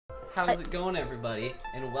How's it going, everybody?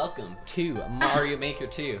 And welcome to Mario Maker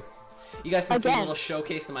 2. You guys can see a little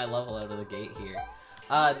showcase of my level out of the gate here.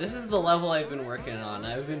 This is the level I've been working on.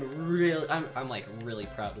 I'm like really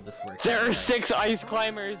proud of this work. There are 6 ice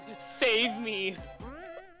climbers. Save me.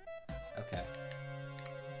 Okay.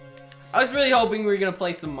 I was really hoping we were gonna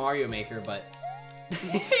play some Mario Maker, but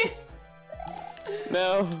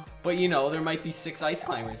no. But you know, there might be 6 ice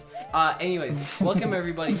climbers. Anyways, welcome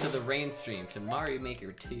everybody to the rain stream to Mario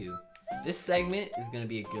Maker 2. This segment is gonna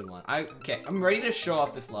be a good one. I'm ready to show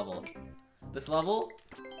off this level. This level,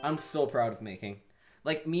 I'm so proud of making.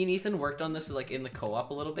 Like, me and Ethan worked on this like in the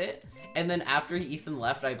co-op a little bit, and then after Ethan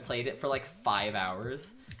left, I played it for like 5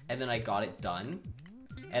 hours, and then I got it done,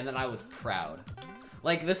 and then I was proud.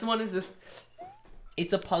 Like, this one is just,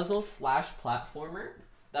 it's a puzzle slash platformer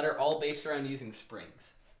that are all based around using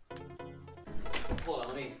springs. Hold on,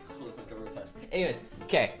 let me close my door real fast. Anyways,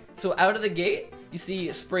 okay, so out of the gate, you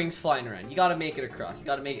see springs flying around. You gotta make it across. You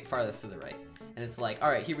gotta make it farthest to the right. And it's like,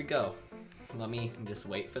 alright, here we go. Let me just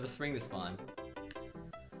wait for the spring to spawn.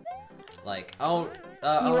 Like, oh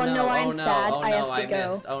no, I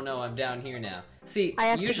missed. Oh no, I'm down here now. See,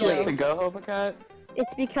 usually... You have to go, Hobocat?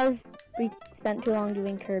 It's because we spent too long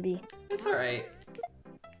doing Kirby. It's alright.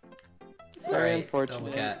 It's Very alright,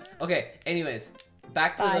 unfortunate. Okay, anyways,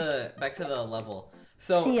 back to the level.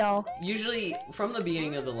 So usually from the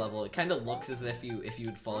beginning of the level, it kind of looks as if you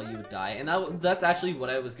would fall, you would die, and that's actually what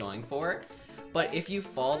I was going for. But if you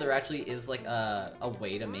fall, there actually is like a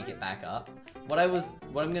way to make it back up. What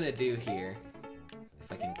I'm gonna do here,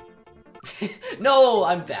 if I can. No,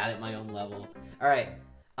 I'm bad at my own level. All right.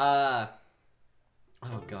 Oh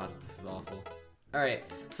god, this is awful. All right.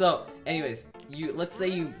 So, anyways, let's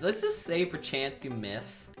just say perchance you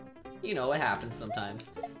miss. You know, it happens sometimes.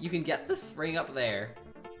 You can get the spring up there,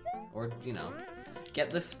 or, you know, get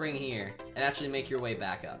the spring here, and actually make your way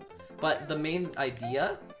back up. But the main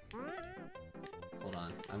idea... Hold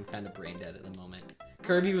on, I'm kind of brain dead at the moment.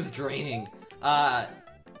 Kirby was draining.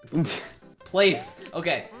 Place.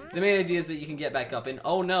 Okay, the main idea is that you can get back up, and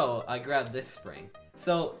oh no, I grabbed this spring.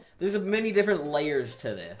 So, there's many different layers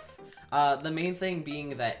to this. The main thing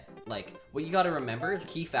being that, like, what you gotta remember, the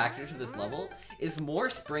key factor to this level, is more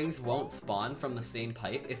springs won't spawn from the same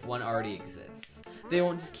pipe if one already exists. They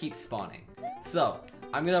won't just keep spawning. So,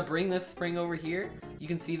 I'm gonna bring this spring over here. You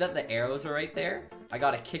can see that the arrows are right there. I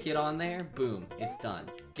gotta kick it on there. Boom, it's done.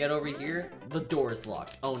 Get over here, the door is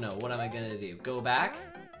locked. Oh no, what am I gonna do? Go back?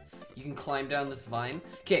 You can climb down this vine.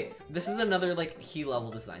 Okay, this is another like key level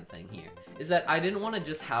design thing here. Is that I didn't want to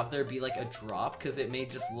just have there be like a drop, because it may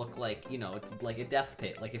just look like, you know, it's like a death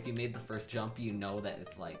pit. Like if you made the first jump, you know that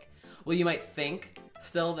it's like, well, you might think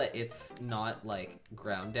still that it's not like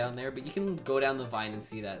ground down there, but you can go down the vine and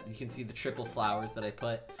see that. You can see the triple flowers that I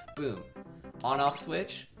put. Boom. On-off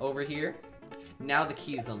switch over here. Now the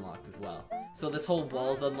key is unlocked as well. So this whole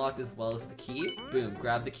wall is unlocked as well as the key. Boom.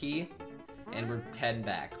 Grab the key. And we're heading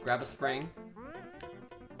back. Grab a spring.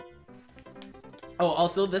 Oh,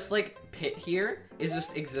 also this like pit here is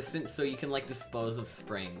just existent so you can like dispose of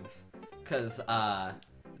springs. Cause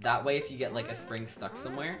that way if you get like a spring stuck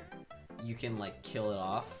somewhere, you can like kill it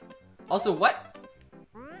off. Also, what?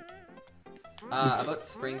 About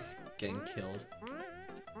springs getting killed.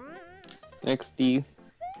 XD.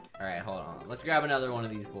 Alright, hold on. Let's grab another one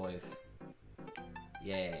of these boys.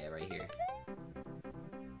 Yeah, right here.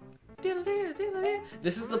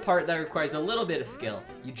 This is the part that requires a little bit of skill.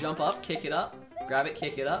 You jump up, kick it up, grab it,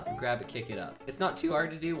 kick it up, grab it, kick it up. It's not too hard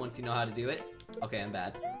to do once you know how to do it. Okay, I'm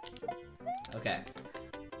bad. Okay.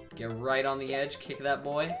 Get right on the edge, kick that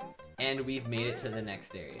boy, and we've made it to the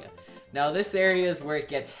next area. Now this area is where it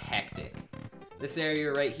gets hectic. This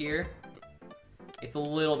area right here, it's a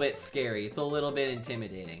little bit scary. It's a little bit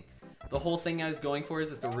intimidating. The whole thing I was going for is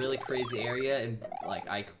just a really crazy area, and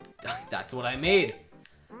like that's what I made.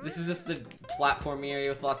 This is just the platform area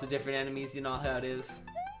with lots of different enemies, you know how it is.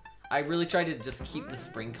 I really tried to just keep the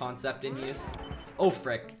spring concept in use. Oh,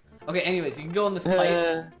 frick. Okay, anyways, you can go in this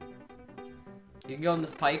pipe. You can go in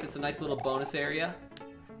this pipe, it's a nice little bonus area.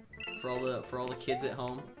 For all the kids at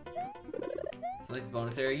home. It's a nice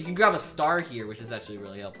bonus area. You can grab a star here, which is actually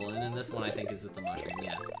really helpful. And then this one I think is just a mushroom,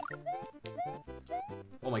 yeah.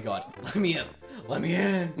 Oh my god, let me in. Let me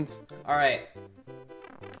in. Alright.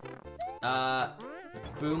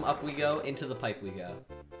 Boom, up we go, into the pipe we go.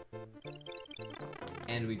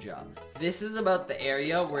 And we drop. This is about the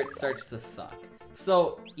area where it starts to suck.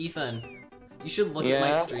 So, Ethan, you should look at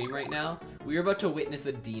my stream right now. We are about to witness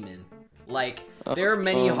a demon. Like, there are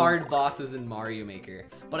many Uh-oh. hard bosses in Mario Maker,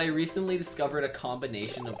 but I recently discovered a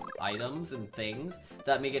combination of items and things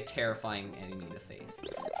that make a terrifying enemy to face.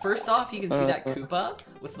 First off, you can see that Koopa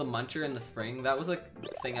with the muncher and the spring. That was a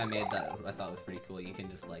thing I made that I thought was pretty cool. You can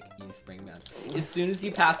just, like, use spring bounce. As soon as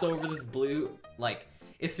you pass over this blue, like,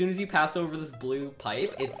 as soon as you pass over this blue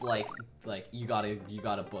pipe, it's like you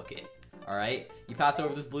gotta book it. Alright? You pass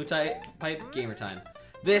over this blue pipe, gamer time.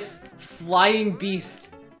 This flying beast.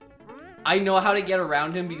 I know how to get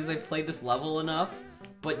around him because I've played this level enough,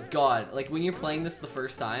 but God, like when you're playing this the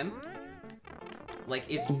first time, like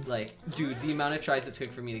it's like, dude, the amount of tries it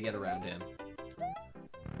took for me to get around him.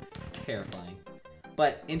 It's terrifying.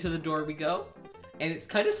 But into the door we go, and it's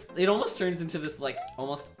kind of, it almost turns into this like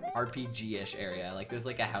almost RPG-ish area. Like there's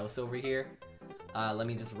like a house over here. Let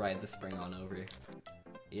me just ride the spring on over.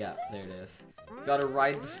 Yeah, there it is. Gotta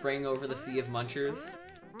ride the spring over the Sea of Munchers.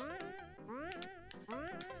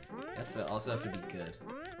 Yes, but also have to be good.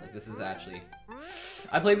 Like, this is actually...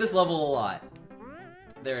 I played this level a lot.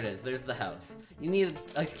 There it is. There's the house. You need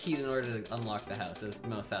a key in order to unlock the house, as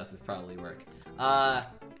most houses probably work.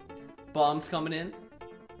 Bombs coming in.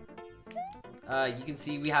 You can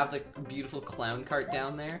see we have the beautiful clown cart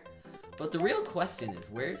down there. But the real question is,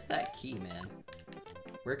 where's that key, man?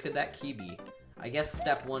 Where could that key be? I guess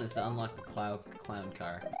step 1 is to unlock the clown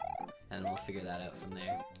car. And we'll figure that out from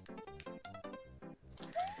there.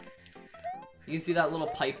 You can see that little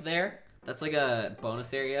pipe there? That's like a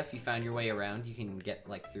bonus area. If you found your way around, you can get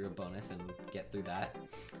like through a bonus and get through that.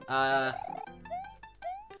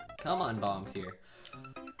 Come on, bombs here.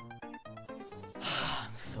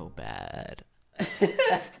 I'm so bad.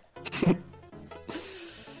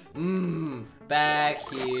 Back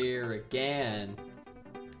here again.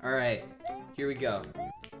 Alright, here we go.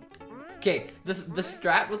 Okay, the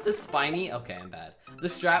strat with the spiny, okay, I'm bad. The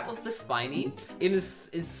strat with the spiny, as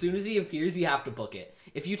soon as he appears, you have to book it.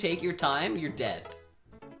 If you take your time, you're dead.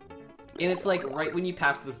 And it's like right when you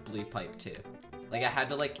pass this blue pipe too. Like I had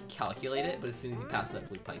to like calculate it, but as soon as you pass that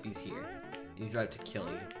blue pipe, he's here. And he's about to kill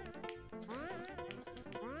you.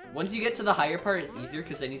 Once you get to the higher part, it's easier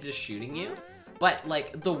because then he's just shooting you. But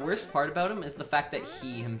like the worst part about him is the fact that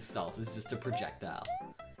he himself is just a projectile.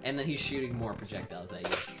 And then he's shooting more projectiles at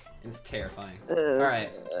you. It's terrifying. Alright.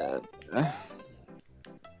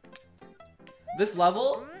 This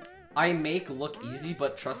level, I make look easy,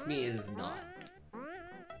 but trust me, it is not.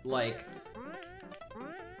 Like,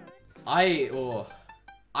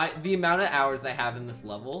 the amount of hours I have in this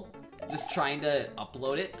level, just trying to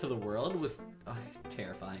upload it to the world was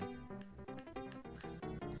terrifying.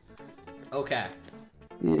 Okay.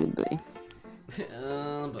 Yeah, boy.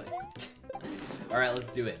 Oh boy. Alright,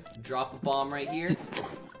 let's do it. Drop a bomb right here.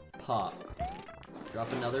 Pop.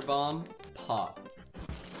 Drop another bomb. Pop.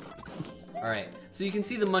 Alright, so you can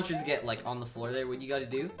see the munchers get like on the floor there. What you gotta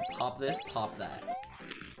do, pop this, pop that.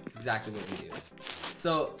 That's exactly what we do.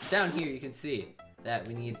 So down here you can see that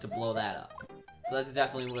we need to blow that up. So that's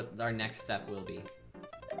definitely what our next step will be.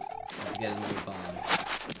 Let's get another bomb.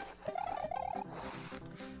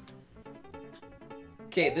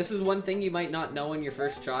 Okay, this is one thing you might not know on your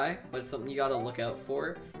first try, but it's something you gotta look out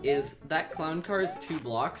for, is that clown car is 2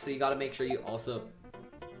 blocks, so you gotta make sure you also...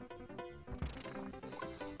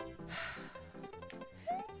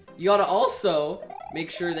 You gotta also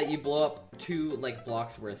make sure that you blow up 2 like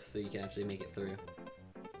blocks worth so you can actually make it through.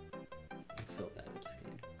 I'm so bad at this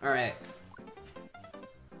game. Alright.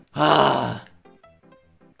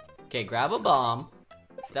 Okay, grab a bomb.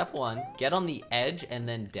 Step 1, get on the edge and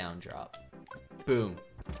then down drop. Boom.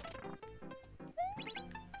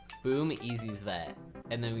 Boom, easy's that.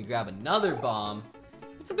 And then we grab another bomb.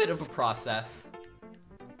 It's a bit of a process.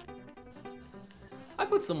 I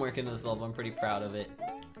put some work into this level, I'm pretty proud of it.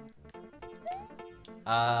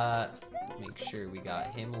 Make sure we got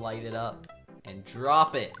him lighted up. And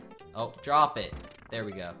drop it. Oh, drop it. There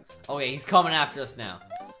we go. Okay, he's coming after us now.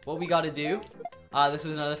 What we gotta do, this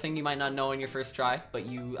is another thing you might not know on your first try, but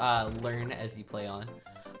you learn as you play on.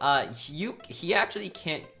 He actually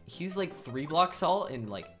can't, he's like 3 blocks tall and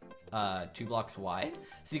like 2 blocks wide.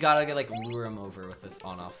 So you gotta like lure him over with this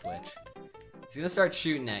on-off switch. He's gonna start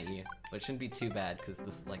shooting at you, but it shouldn't be too bad because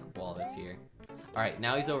this like wall that's here. Alright,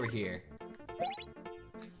 now he's over here.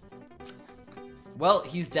 Well,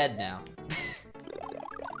 he's dead now.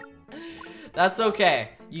 That's okay.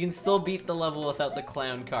 You can still beat the level without the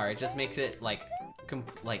clown car. It just makes it like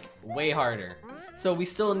way harder. So we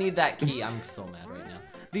still need that key. I'm so mad right now.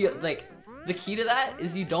 The key to that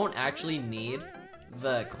is you don't actually need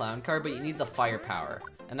the clown car, but you need the firepower.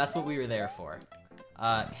 And that's what we were there for.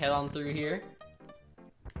 Head on through here.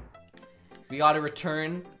 We gotta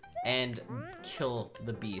return and kill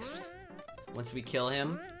the beast. Once we kill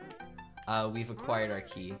him, we've acquired our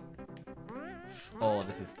key. Oh,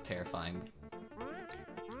 this is terrifying.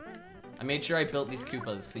 I made sure I built these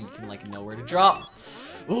Koopas so you can, like, know where to drop.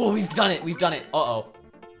 Oh, we've done it. We've done it. Uh-oh.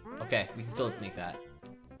 Okay, we can still make that.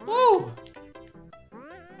 Woo!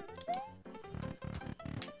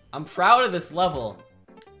 I'm proud of this level.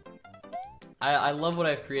 I love what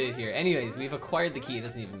I've created here. Anyways, we've acquired the key. It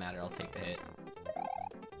doesn't even matter. I'll take the hit.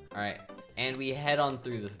 Alright. And we head on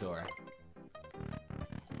through this door.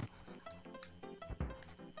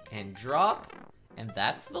 And drop. And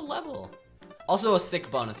that's the level. Also a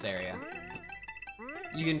sick bonus area.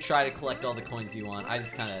 You can try to collect all the coins you want. I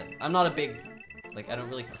just kind of... I'm not a big... Like, I don't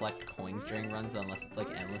really collect coins during runs unless it's, like,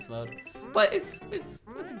 endless mode. But it's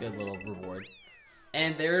a good little reward.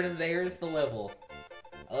 And there's the level.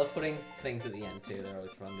 I love putting things at the end, too. They're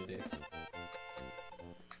always fun to do.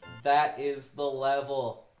 That is the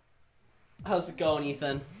level. How's it going,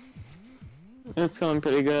 Ethan? It's going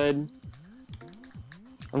pretty good.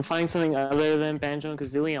 I'm finding something other than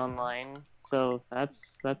Banjo-Kazooie online, so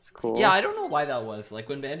that's cool. Yeah, I don't know why that was. Like,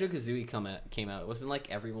 when Banjo-Kazooie came out, it wasn't like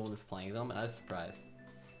everyone was playing them, and I was surprised.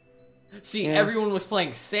 See, Yeah. everyone was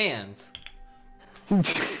playing Sans.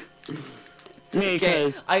 Me, Okay,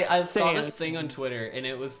 'cause I saw this Sans- thing on Twitter, and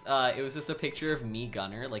it was just a picture of me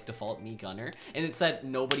Gunner, like default me Gunner, and it said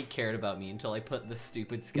nobody cared about me until I put this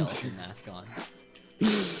stupid skeleton mask on.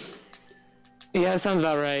 Yeah, that sounds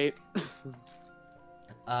about right.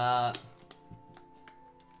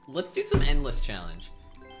 Let's do some endless challenge.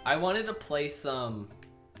 I wanted to play some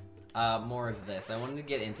more of this. I wanted to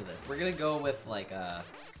get into this. We're gonna go with like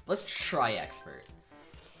let's try expert.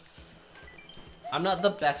 I'm not the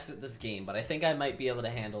best at this game, but I think I might be able to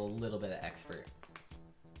handle a little bit of expert.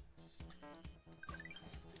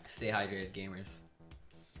 Stay hydrated, gamers.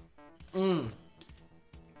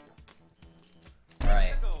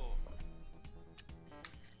 Alright.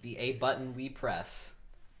 The A button we press.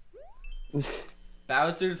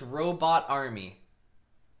 Bowser's Robot Army.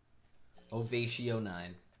 Ovatio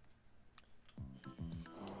 9.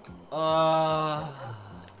 Alright.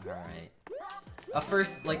 A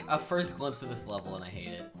first glimpse of this level and I hate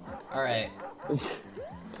it. Alright.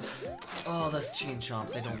 Oh, those chain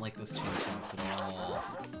chomps. I don't like those chain chomps at all.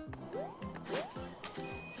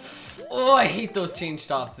 Oh, I hate those chain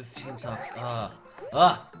chomps. This chain chomps.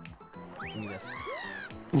 Give me this.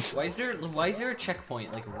 Why is there a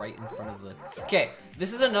checkpoint like right in front of the... Okay,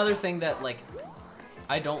 this is another thing that like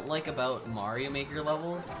I don't like about Mario Maker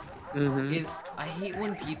levels. Is I hate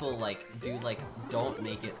when people like don't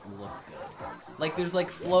make it look good. Like there's like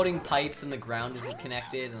floating pipes and the ground isn't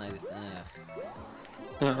connected and I just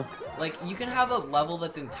Like you can have a level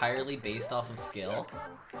that's entirely based off of skill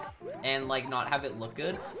and like not have it look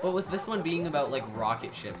good, but with this one being about like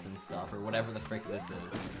rocket ships and stuff or whatever the frick this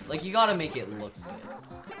is, like you gotta make it look good.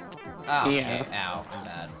 Oh, okay, Yeah. ow, I'm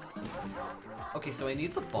bad. Okay, so I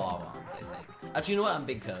need the ball bombs, I think. Actually, you know what? I'm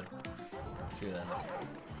Big Toad. Screw this.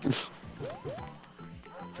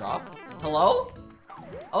 Drop? Hello?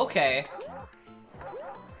 Okay.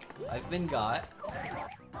 I've been got.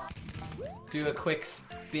 Do a quick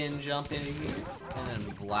spin jump into here, and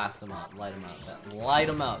then blast them up, light them up, light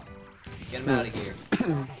them up. Get them out of here.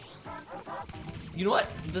 You know what?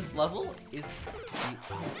 This level is...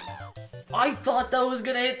 I thought that was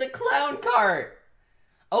gonna hit the clown cart!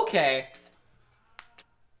 Okay.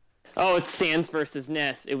 Oh, it's Sans versus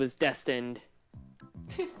Ness. It was destined.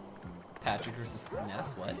 Patrick versus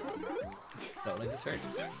Ness, what? Is that what I just heard?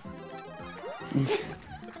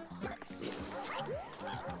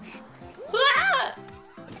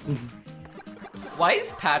 Why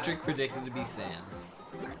is Patrick predicted to be Sans?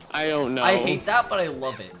 I don't know. I hate that, but I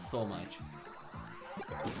love it so much.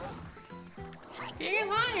 You're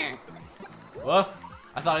liar. What?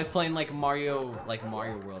 I thought I was playing like Mario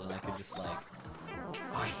World, and I could just like.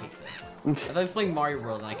 Oh, I hate this. I thought I was playing Mario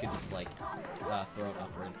World, and I could just like throw it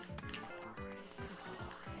upwards.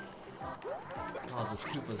 Oh, those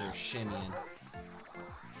Koopas are shimmying.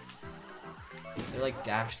 They're like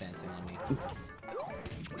dash dancing on me.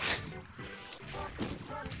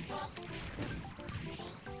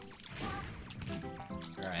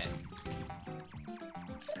 Alright.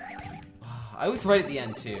 I was right at the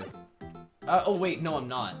end too. Oh wait, no I'm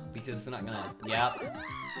not, because it's not gonna... Yep.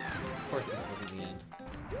 Of course this wasn't the end.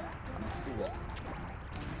 I'm a fool.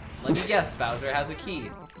 Let me guess, Bowser has a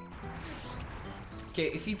key. Okay,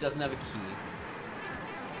 if he doesn't have a key...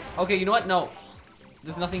 Okay, you know what? No.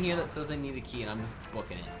 There's nothing here that says I need a key, and I'm just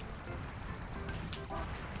booking it.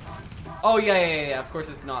 Oh, yeah, of course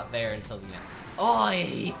it's not there until the end. Oh, I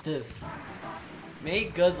hate this.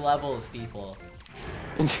 Make good levels, people.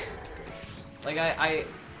 Like,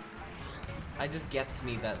 just gets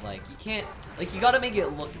me that like you can't like you gotta make it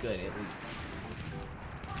look good at least.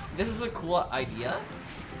 This is a cool idea,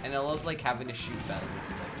 and I love like having to shoot better with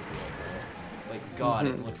like this little girl. Like God,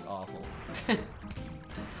 it looks awful.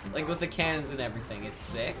 Like with the cannons and everything, it's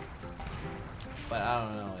sick. But I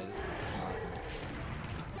don't know, it's.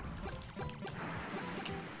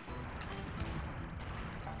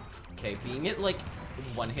 Okay, being at like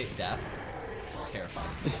one-hit death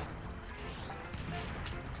terrifies me.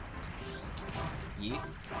 Yeet.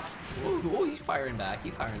 Ooh, he's firing back.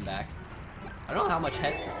 He's firing back. I don't know how much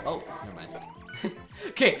heads. Oh, never mind.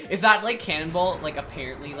 Okay, if that like cannonball like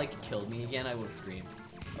apparently like killed me again, I would scream.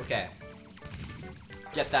 Okay.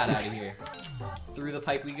 Get that out of here. Through the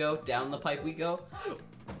pipe we go. Down the pipe we go.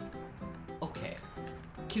 Okay.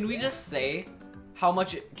 Can we just say how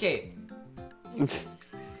much? Okay.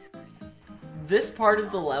 This part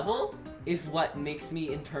of the level is what makes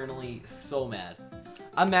me internally so mad.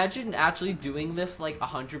 Imagine actually doing this like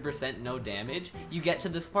 100% no damage. You get to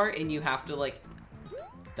this part and you have to like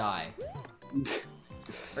die.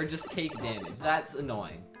 Or just take damage. That's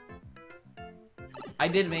annoying. I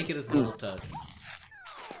did make it as Little Toad.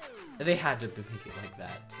 They had to make it like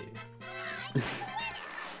that too.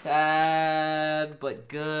 Bad, but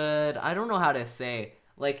good. I don't know how to say.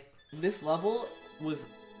 Like, this level was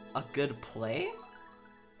a good play.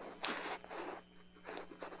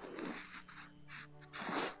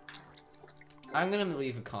 I'm gonna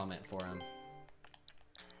leave a comment for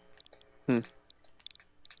him.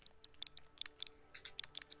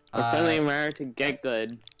 A friendly reminder to get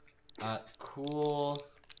good. Cool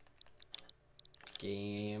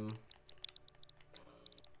game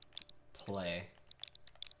play.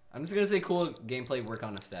 I'm just gonna say cool gameplay, work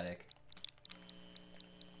on aesthetic.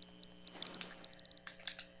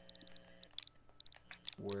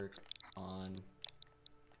 Work on.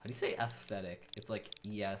 How do you say aesthetic? It's like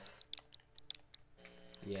ES.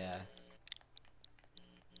 Yeah.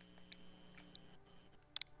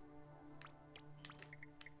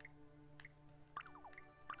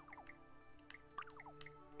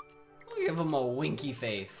 I'll give him a winky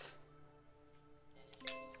face.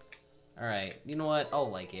 Alright, you know what?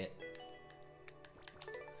 I'll like it.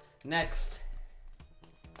 Next.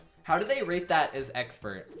 How do they rate that as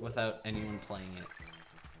expert without anyone playing it?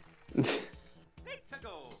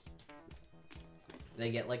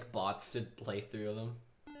 They get like bots to play through them.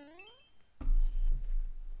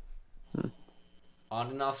 On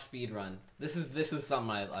and off speedrun. This is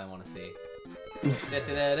something I want to see. Da,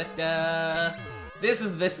 da, da, da, da. This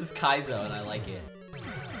is Kaizo and I like it.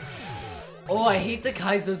 Oh, I hate the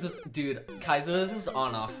Kaizo's. Dude, Kaizo's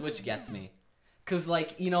on-off switch gets me. Cause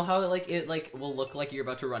like, you know how like it like will look like you're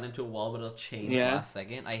about to run into a wall, but it'll change last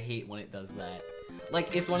second. I hate when it does that.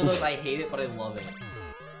 Like it's one of those I hate it, but I love it.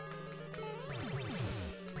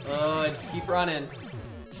 Oh, I just keep running.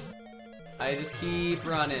 I just keep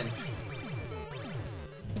running.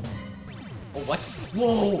 Oh, what?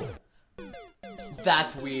 Whoa!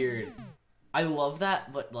 That's weird. I love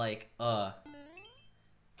that, but like,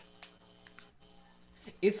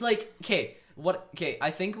 it's like, okay,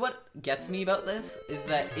 I think what gets me about this is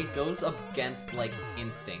that it goes up against, like,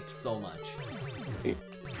 instinct so much.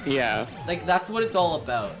 Yeah. Like, that's what it's all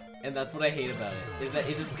about, and that's what I hate about it, is that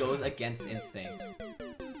it just goes against instinct.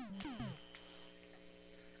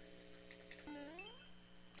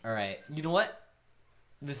 Alright, you know what?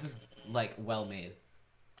 This is, like, well made.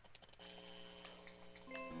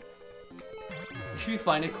 If you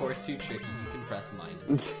find a course too tricky, you can press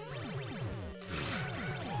minus.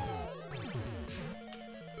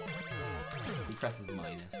 He presses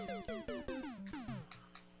minus.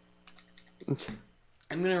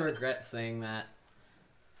 I'm gonna regret saying that.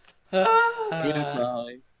 Yeah,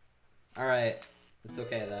 probably. Alright. It's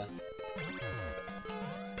okay though.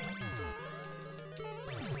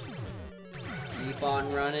 Keep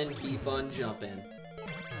on running, keep on jumping.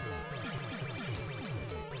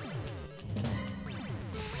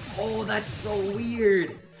 Oh, that's so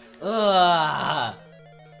weird! Ugh!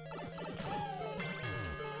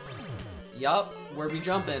 Yup, where we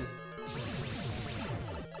jumping?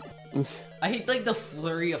 I hate like the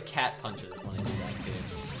flurry of cat punches when I do that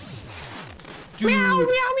too. Dude!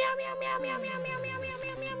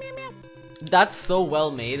 That's so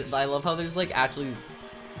well made. I love how there's like actually...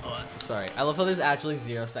 sorry. I love how there's actually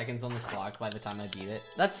 0 seconds on the clock by the time I beat it.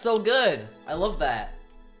 That's so good! I love that.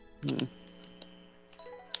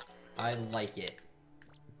 I like it.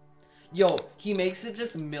 Yo, he makes it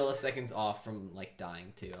just milliseconds off from, like,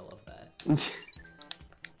 dying, too. I love that.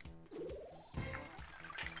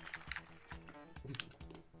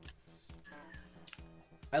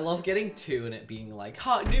 I love getting 2 and it being like,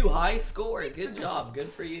 new high score! Good job,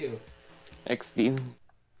 good for you. XD.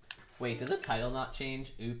 Wait, did the title not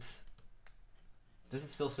change? Oops. Does it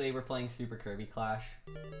still say we're playing Super Kirby Clash?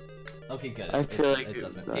 Okay, good. I feel like it it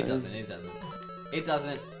doesn't. does. It doesn't. It doesn't. It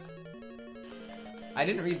doesn't. I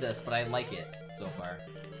didn't read this, but I like it so far.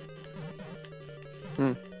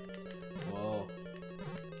 Hmm. Whoa.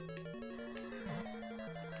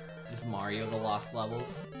 Is this Mario the Lost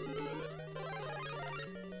Levels?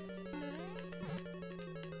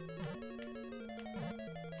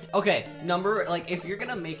 Okay, if you're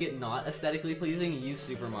gonna make it not aesthetically pleasing, use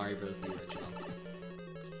Super Mario Bros. The original.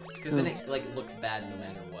 Because then it, looks bad no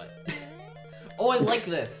matter what. Oh, I like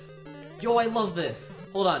this! Yo, I love this!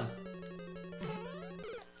 Hold on.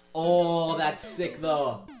 Oh, that's sick,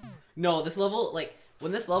 though. No, this level,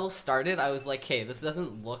 when this level started, I was like, hey, this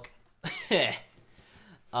doesn't look... as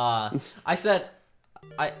I said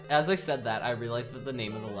that, I realized that the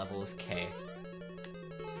name of the level is K.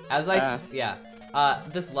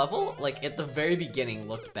 This level, at the very beginning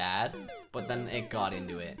looked bad, but then it got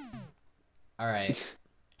into it. Alright.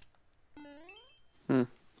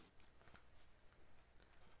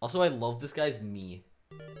 Also, I love this guy's Mii.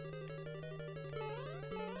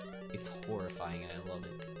 It's horrifying and I love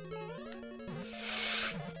it.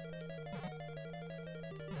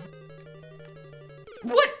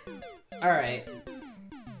 What? Alright.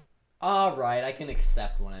 Alright, I can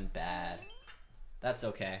accept when I'm bad. That's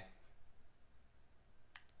okay.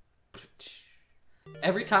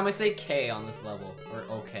 Every time I say K on this level, or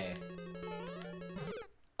okay.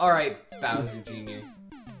 Alright, Bowser Jr.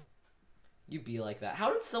 You be like that.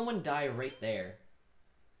 How did someone die right there?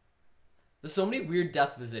 There's so many weird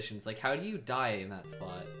death positions. Like, how do you die in that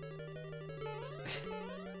spot?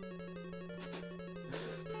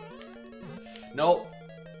 Nope.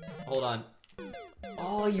 Hold on.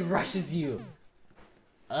 Oh, he rushes you.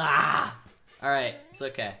 Ah! Alright, it's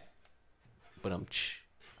okay. But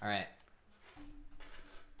alright.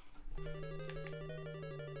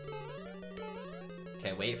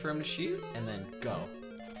 Okay, wait for him to shoot, and then go.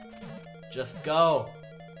 Just go.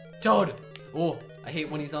 Toad! Oh, I hate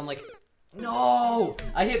when he's on No!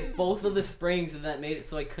 I hit both of the springs and that made it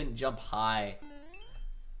so I couldn't jump high.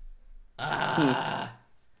 Ah!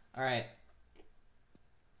 Alright.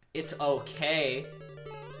 It's okay.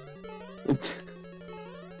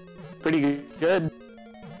 Pretty good.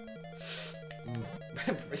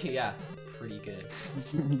 Yeah, pretty good.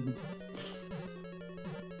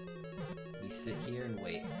 We sit here and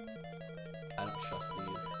wait. I don't trust these.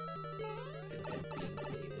 I feel like I'm being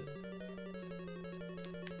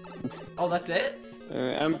baited. Oh, that's it?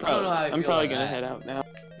 I'm probably gonna head out now.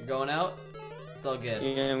 You're going out? It's all good.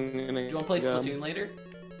 Yeah, I'm gonna. Do you want to play Splatoon later?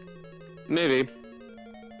 Maybe.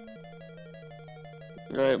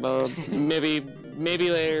 Alright, well, maybe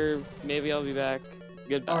later. Maybe I'll be back.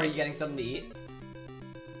 Goodbye. Oh, are you getting something to eat?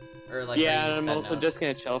 Or yeah, and I'm also just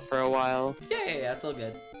gonna chill for a while. Yeah, that's all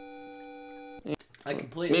good. I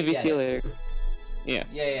completely maybe get see you it. later. Yeah.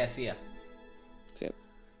 Yeah, see ya. See ya.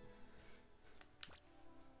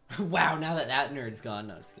 Wow, now that nerd's gone.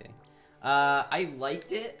 No, just kidding. I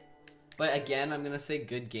liked it, but again, I'm gonna say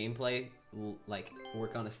good gameplay,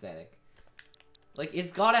 work on aesthetic.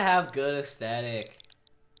 It's gotta have good aesthetic.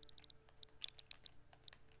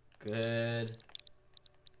 Good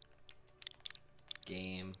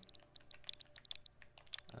game.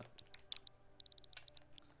 Oh.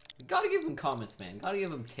 You gotta give them comments, man. Gotta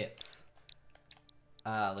give them tips.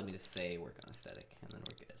 Let me just say work on aesthetic, and then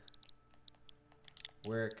we're good.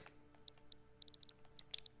 Work.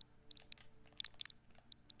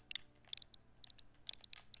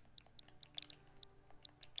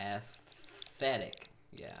 Aesthetic.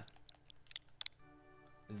 Yeah.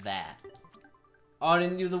 That. Oh, I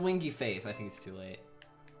didn't do the winky face. I think it's too late.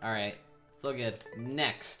 Alright. It's all good.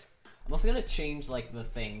 Next. I'm also gonna change, the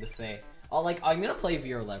thing to say... I'm gonna play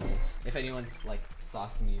VR levels. If anyone's,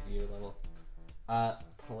 saucing me a VR level.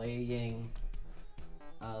 Playing...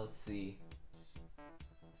 let's see.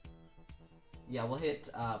 Yeah, we'll hit,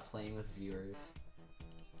 playing with viewers.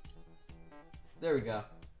 There we go.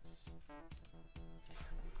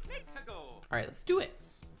 Alright, let's do it.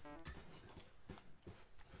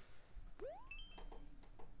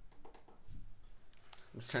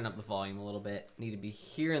 Let's turn up the volume a little bit. Need to be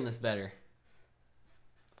hearing this better.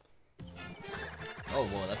 Oh,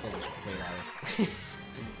 whoa, that's a little way louder.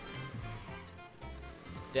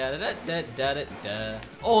 Da da da da da da.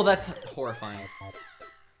 Oh, that's horrifying.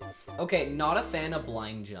 Okay, not a fan of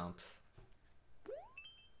blind jumps.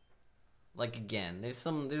 Again, there's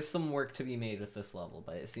some work to be made with this level,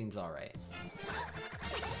 but it seems alright.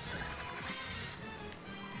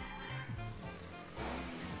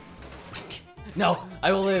 No,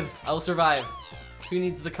 I will live. I will survive. Who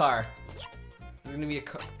needs the car? There's gonna be a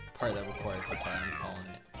part that requires the car, I'm calling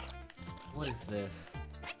it. What is this?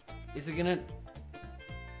 Is it gonna...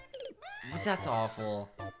 That's awful.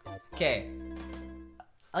 Okay.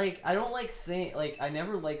 Like, I don't like saying... Like, I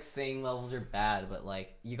never like saying levels are bad, but,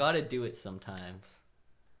 like, you gotta do it sometimes.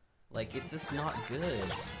 Like, it's just not good.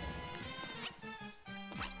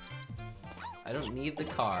 I don't need the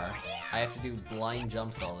car. I have to do blind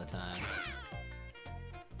jumps all the time.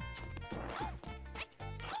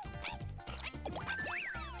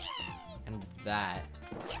 And that.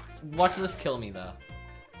 Watch this kill me, though.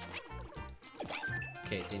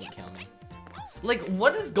 Okay, it didn't kill me. Like,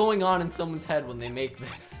 what is going on in someone's head when they make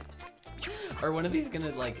this? Are one of these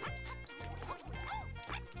gonna, like...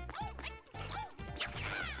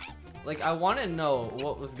 Like, I want to know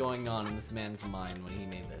what was going on in this man's mind when he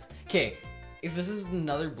made this. Okay, if this is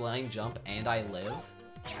another blind jump and I live...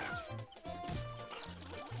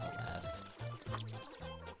 So mad. Oh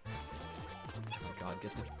my god,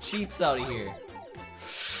 get the cheats out of here.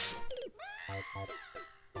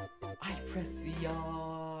 I press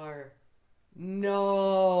CR.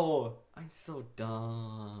 No! I'm so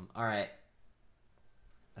dumb. Alright.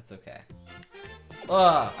 That's okay.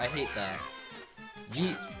 Ugh, I hate that.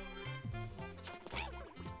 Yeet.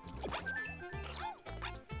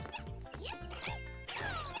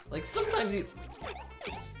 Like, sometimes you...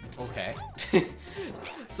 Okay.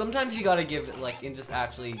 Sometimes you gotta give it, like, and just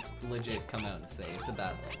actually legit come out and say it's a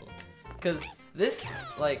bad level. Because this,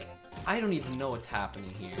 like, I don't even know what's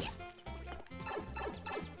happening here.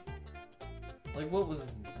 Like, what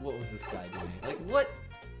was this guy doing? Like, what?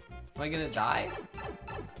 Am I gonna die?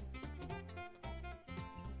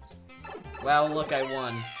 Wow, look, I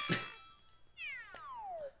won.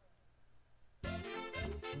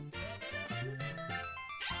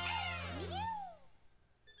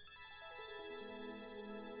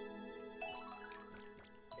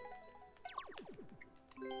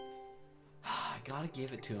 I gotta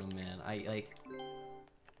give it to him, man.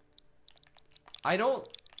 I don't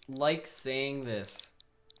like saying this,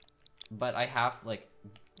 but I have, like,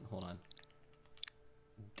 hold on.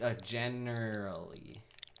 Generally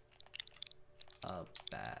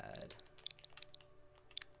bad.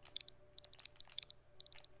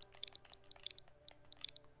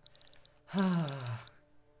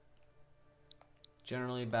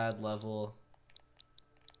 Generally bad level.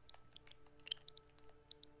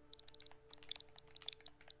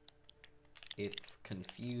 It's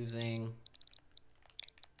confusing.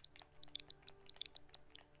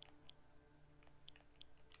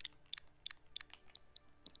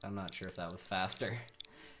 I'm not sure if that was faster.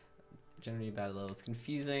 Generally bad level. It's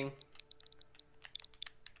confusing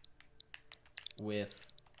with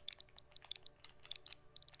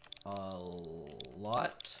a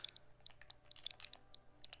lot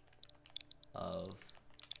of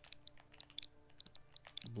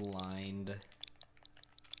blind.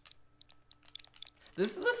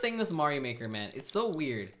 This is the thing with Mario Maker, man. It's so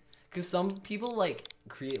weird because some people like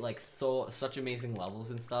create like such amazing levels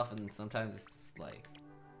and stuff, and sometimes it's just like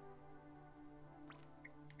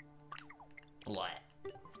what?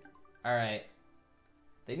 Alright.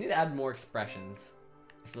 They need to add more expressions.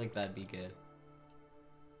 I feel like that'd be good.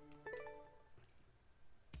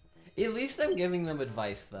 At least I'm giving them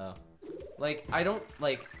advice, though. Like, I don't,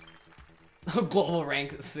 like... Global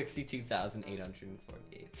rank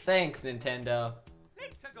 62,848. Thanks, Nintendo.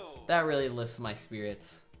 That really lifts my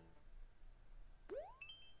spirits.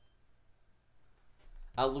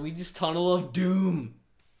 Luigi's Tunnel of Doom.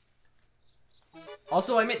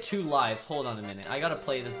 Also, I'm at 2 lives. Hold on a minute. I gotta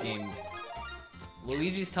play this game.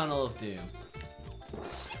 Luigi's Tunnel of Doom.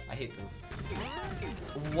 I hate this.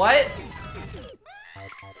 What?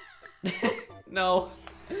 No.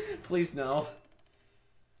 Please, no.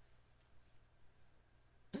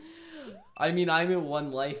 I mean, I'm in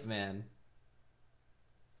 1 life, man.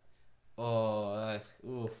 Oh,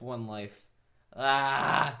 oof, 1 life.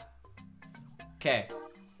 Ah! Okay.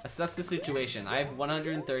 Assess the situation. I have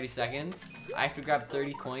 130 seconds. I have to grab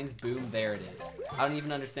 30 coins. Boom, there it is. I don't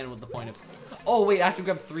even understand what the point of... Oh, wait, I have to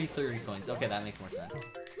grab 30 coins. Okay, that makes more sense.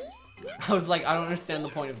 I was like, I don't understand the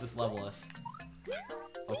point of this level if...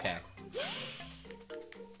 Okay.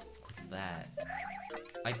 What's that?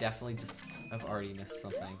 I definitely just have already missed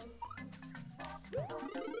something.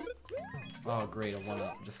 Oh, great, a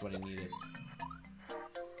 1-up. Just what I needed.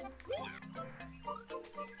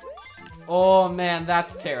 Oh man,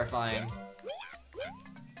 that's terrifying.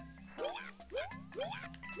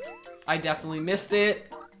 I definitely missed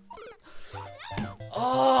it.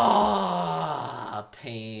 Oh,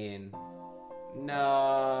 pain.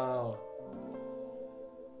 No.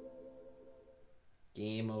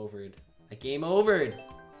 Game overed. I game overed.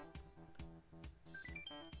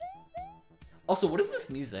 Also, what is this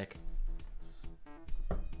music?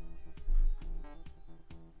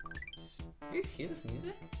 You guys hear this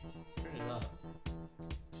music? Turn it up.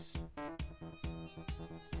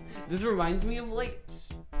 This reminds me of like...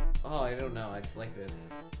 Oh, I don't know. I just like this.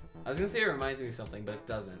 I was gonna say it reminds me of something, but it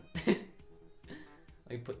doesn't. Let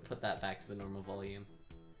me put that back to the normal volume.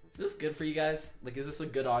 Is this good for you guys? Like, is this a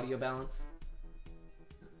good audio balance?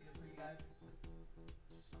 Is this good for you guys?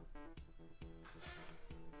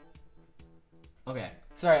 Okay.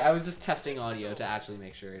 Sorry, I was just testing audio to actually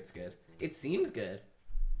make sure it's good. It seems good.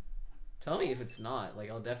 Tell me if it's not.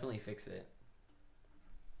 Like, I'll definitely fix it.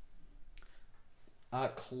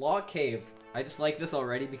 Claw Cave. I just like this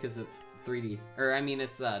already because it's 3D. Or, I mean,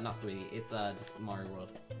 it's, not 3D. It's, just Mario World.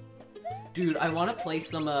 Dude, I want to play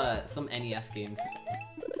some NES games.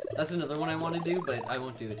 That's another one I want to do, but I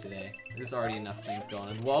won't do it today. There's already enough things going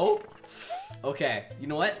on. Whoa! Okay, you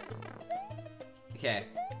know what? Okay,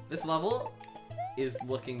 this level is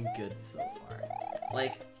looking good so far.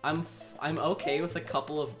 Like, I'm okay with a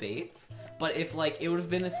couple of baits, but if, like, it would have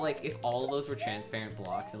been if all of those were transparent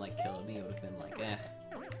blocks and, like, killed me, it would have been like, eh.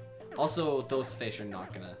 Also, those fish are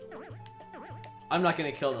not gonna... I'm not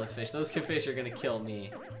gonna kill those fish. Those fish are gonna kill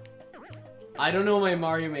me. I don't know my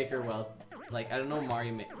Mario Maker well. Like, I don't know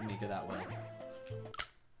Mario Maker that well.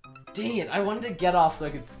 Dang it, I wanted to get off so I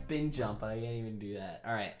could spin jump, but I can't even do that.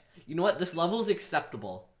 Alright, you know what? This level is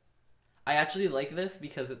acceptable. I actually like this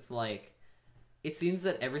because it's like... It seems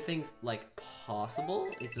that everything's, like, possible.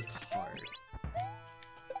 It's just hard.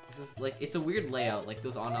 This is, like, it's a weird layout. Like,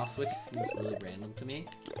 those on-off switches seems really random to me.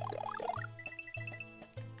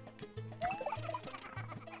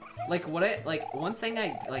 Like, one thing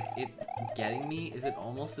it getting me is it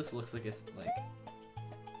almost just looks like it's, like...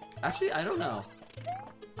 Actually, I don't know.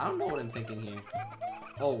 I don't know what I'm thinking here.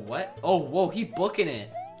 Oh, what? Oh, whoa, he booking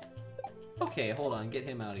it! Okay, hold on, get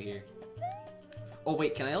him out of here. Oh,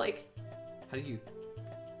 wait, can I, like... How do you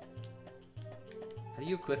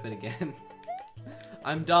equip it again?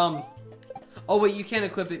 I'm dumb. Oh, wait, you can't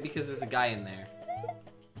equip it because there's a guy in there.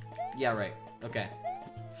 Yeah, right. Okay.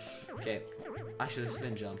 Okay. I should have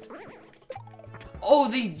spin jumped.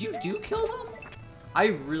 Oh, you do kill them? I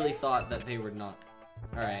really thought that they were not.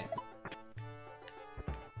 Alright.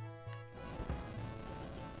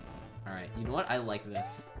 Alright, you know what? I like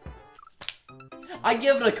this. I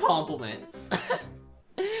give it a compliment.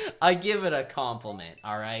 I give it a compliment,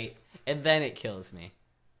 alright? And then it kills me.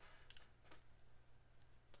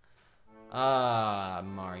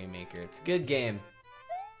 Mario Maker. It's a good game.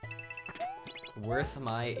 Worth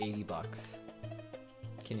my 80 bucks.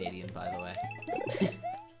 Canadian, by the way.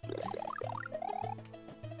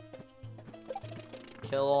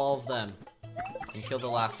 Kill all of them. And kill the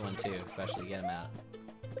last one too, especially get him out.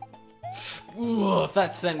 Ooh,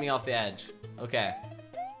 that sent me off the edge. Okay.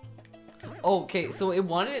 Okay, so it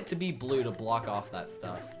wanted it to be blue to block off that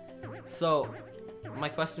stuff. So, my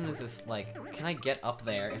question is just, like, can I get up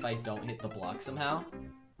there if I don't hit the block somehow?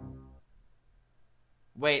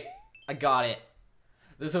 Wait, I got it.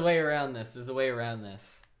 There's a way around this. There's a way around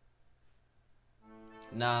this.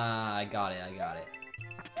 Nah, I got it. I got it.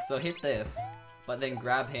 So hit this, but then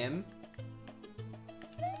grab him.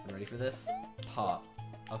 You ready for this? Pop.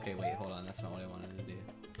 Okay, wait, hold on. That's not what I wanted to do.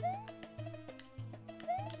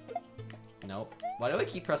 Nope. Why do I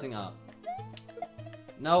keep pressing up?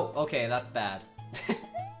 No, okay, that's bad.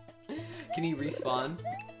 Can he respawn?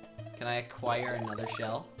 Can I acquire another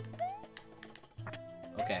shell?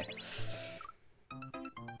 Okay.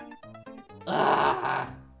 Ah!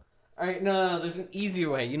 Alright, no, there's an easier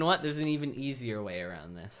way. You know what? There's an even easier way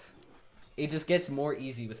around this. It just gets more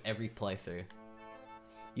easy with every playthrough.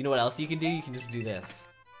 You know what else you can do? You can just do this.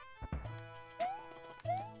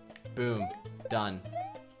 Boom. Done.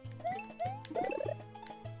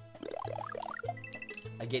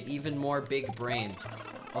 I get even more big brain.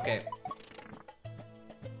 Okay.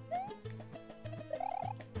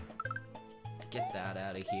 Get that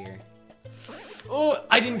out of here. Oh,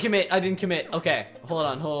 I didn't commit. I didn't commit. Okay, hold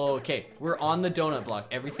on. Okay, we're on the donut block.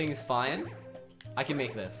 Everything's fine. I can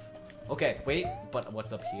make this. Okay, wait. But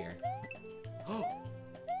what's up here? Oh.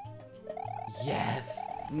 Yes.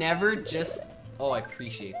 Never just... Oh, I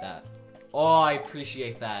appreciate that. Oh, I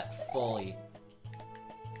appreciate that fully.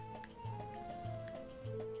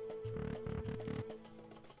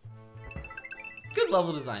 Good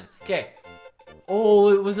level design. Okay.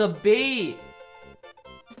 Oh, it was a bait.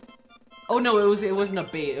 Oh no, it wasn't a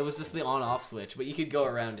bait. It was just the on-off switch, but you could go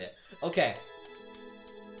around it. Okay.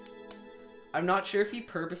 I'm not sure if he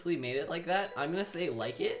purposely made it like that. I'm gonna say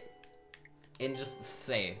like it, and just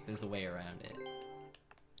say there's a way around it.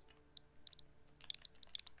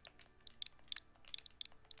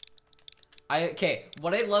 Okay,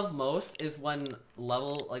 what I love most is when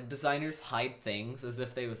designers hide things as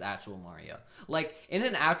if they was actual Mario. Like, in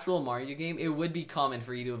an actual Mario game, it would be common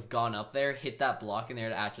for you to have gone up there, hit that block, and there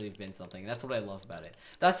to actually have been something. That's what I love about it.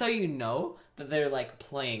 That's how you know that they're, like,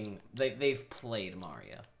 playing, they've played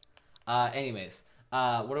Mario. Anyways,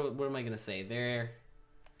 what am I gonna say?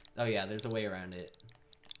 Oh yeah, there's a way around it.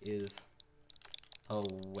 Is a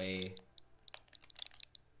way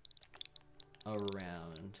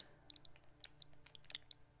around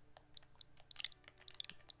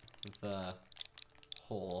the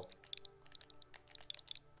whole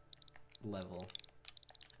level.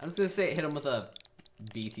 I'm just gonna say hit him with a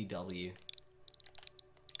BTW.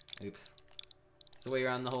 Oops. It's the way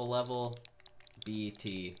around the whole level.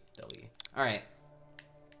 BTW. Alright.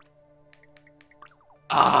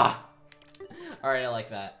 Ah! Alright, I like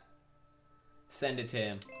that. Send it to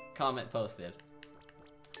him. Comment posted.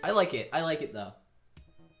 I like it. I like it though.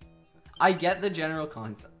 I get the general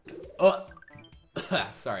concept. Oh!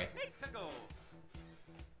 Sorry.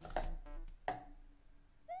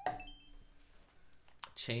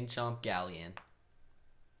 Chain Chomp Galleon.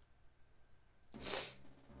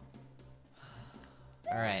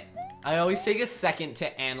 Alright. I always take a second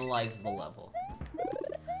to analyze the level.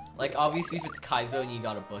 Like, obviously if it's Kaizo and you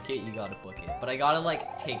gotta book it, you gotta book it. But I gotta,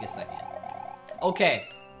 like, take a second. Okay.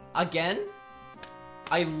 Again,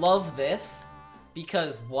 I love this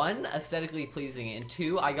because, one, aesthetically pleasing, and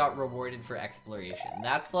two, I got rewarded for exploration.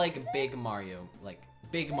 That's, like, big Mario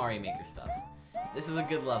Maker stuff. This is a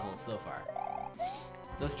good level so far.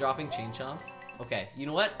 Those dropping chain chomps. Okay, you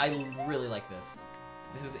know what? I really like this.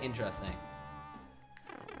 This is interesting.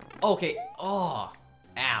 Okay. Oh.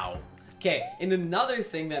 Ow. Okay, and another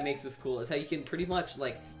thing that makes this cool is how you can pretty much,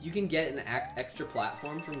 like, you can get an extra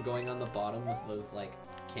platform from going on the bottom with those, like,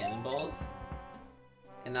 cannonballs.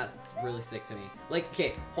 And that's really sick to me. Like,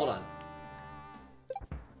 okay, hold on.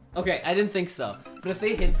 Okay, I didn't think so. But if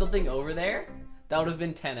they hit something over there, that would have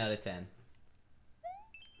been 10 out of 10.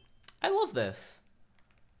 I love this.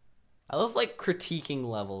 I love, like, critiquing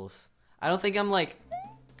levels. I don't think I'm, like...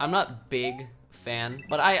 I'm not big fan,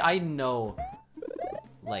 but I know,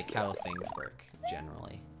 like, how things work,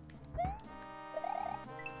 generally.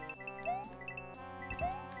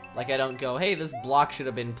 Like, I don't go, hey, this block should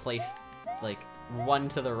have been placed, like, one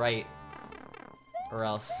to the right, or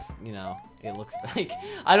else, you know, it looks like...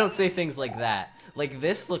 I don't say things like that. Like,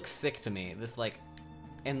 this looks sick to me. This, like,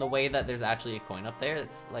 in the way that there's actually a coin up there,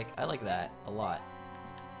 it's, like, I like that a lot.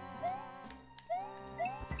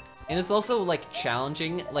 And it's also, like,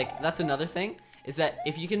 challenging. Like, that's another thing, is that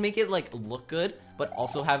if you can make it, like, look good, but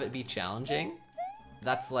also have it be challenging,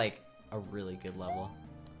 that's, like, a really good level.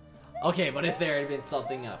 Okay, but if there had been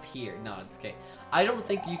something up here... No, it's okay. I don't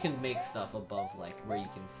think you can make stuff above, like, where you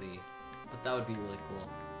can see. But that would be really cool.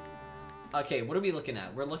 Okay, what are we looking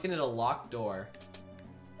at? We're looking at a locked door.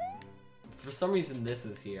 For some reason, this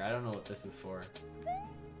is here. I don't know what this is for.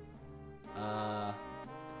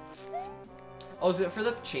 Oh, is it for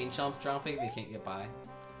the chain chomps dropping? They can't get by.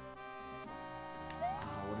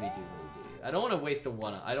 What do we do? I don't want to waste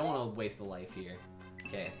I don't want to waste a life here.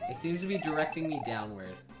 Okay, it seems to be directing me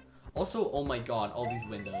downward. Also, oh my god, all these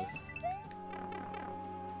windows.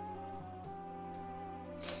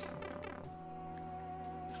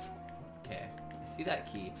 Okay, I see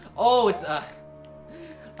that key. Oh, it's I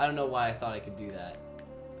don't know why I thought I could do that.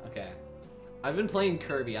 Okay. I've been playing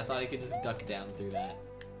Kirby. I thought I could just duck down through that.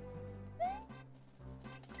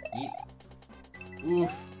 Yeet.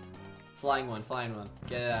 Oof. Flying one, flying one.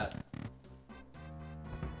 Get it out.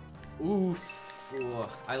 Oof. Ooh.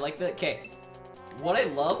 I like that. Okay. What I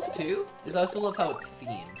love, too, is I also love how it's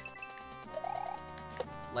themed.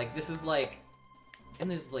 Like, this is like...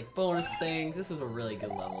 And there's, like, bonus things. This is a really good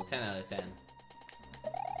level. 10 out of 10.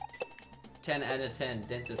 10 out of 10.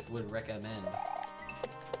 Dentist would recommend.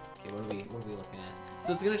 Okay, what are we looking at?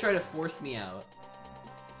 So it's gonna try to force me out.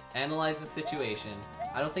 Analyze the situation.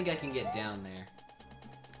 I don't think I can get down there.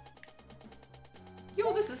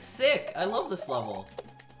 Yo, this is sick! I love this level.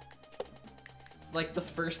 It's like the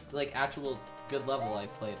first, like, actual good level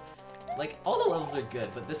I've played. Like, all the levels are good,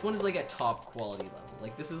 but this one is like a top quality level.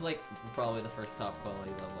 Like, this is like probably the first top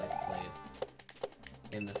quality level I've played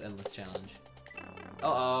in this endless challenge.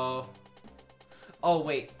 Uh-oh. Oh,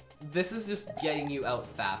 wait. This is just getting you out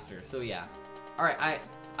faster, so yeah. Alright,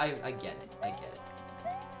 I get it. I get it.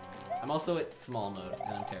 I'm also at small mode,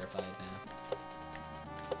 and I'm terrified now.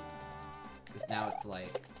 Because now it's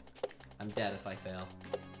like, I'm dead if I fail.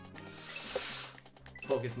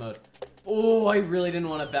 Focus mode. Oh, I really didn't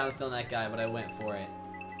want to bounce on that guy, but I went for it.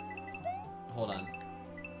 Hold on.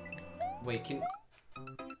 Wait,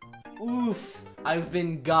 Oof! I've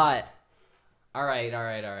been got. Alright.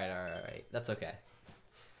 That's okay.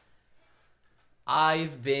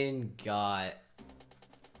 I've been got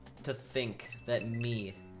to think that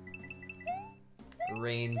me,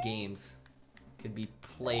 Rain Games, could be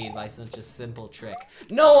played by such a simple trick.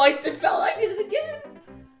 No, I did it again!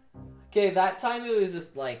 Okay, that time it was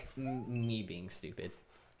just like me being stupid.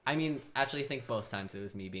 I mean, actually I think both times it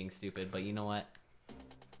was me being stupid, but you know what?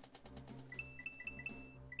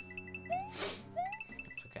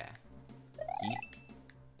 It's okay. Yeet.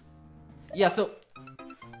 Yeah, so...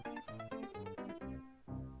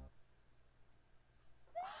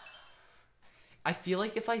 I feel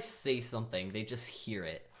like if I say something, they just hear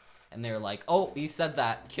it. And they're like, oh, he said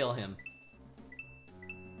that, kill him.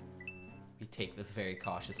 We take this very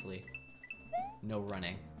cautiously. No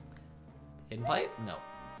running. Hidden pipe? No.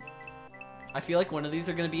 I feel like one of these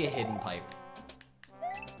are gonna be a hidden pipe.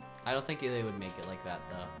 I don't think they would make it like that,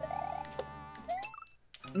 though.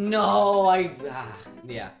 No,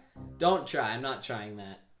 yeah. Don't try, I'm not trying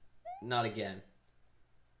that. Not again.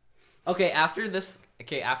 Okay, after this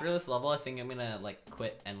level, I think I'm gonna, like,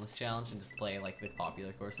 quit Endless Challenge and just play, like, the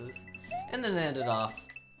popular courses. And then end it off.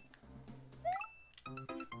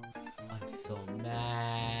 I'm so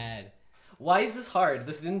mad. Why is this hard?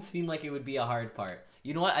 This didn't seem like it would be a hard part.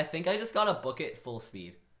 You know what? I think I just gotta book it full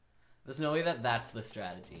speed. There's no way that that's the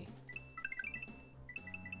strategy.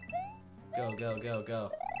 Go, go, go,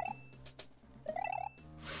 go.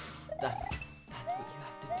 That's what you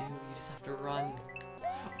have to do. You just have to run.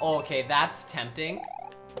 Oh, okay, that's tempting.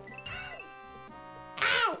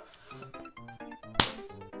 Ow!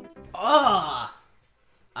 Ah!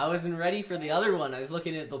 I wasn't ready for the other one. I was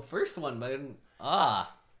looking at the first one, but I didn't.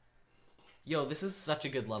 Ah! Yo, this is such a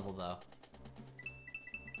good level, though.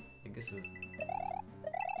 I think this is...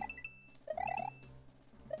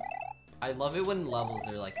 I love it when levels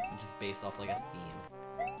are, like, just based off, like, a theme.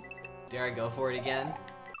 Dare I go for it again?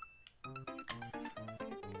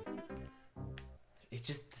 It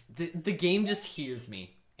just... The game just hears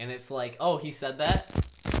me. And it's like, oh, he said that?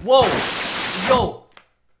 Whoa! Yo!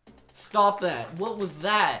 Stop that. What was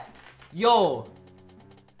that? Yo!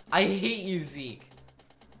 I hate you, Zeke.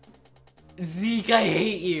 Zeke, I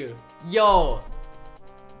hate you. Yo!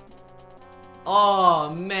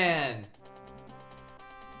 Oh, man.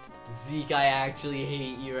 Zeke, I actually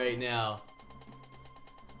hate you right now.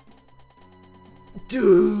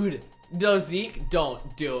 Dude! No, Zeke, don't.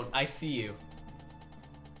 I see you.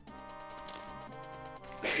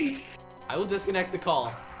 I will disconnect the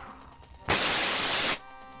call.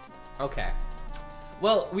 Okay.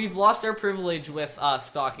 Well, we've lost our privilege with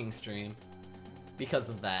stalking stream because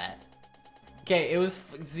of that. Okay, it was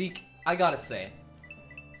Zeke. I gotta say,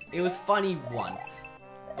 it was funny once,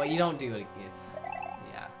 but you don't do it. It's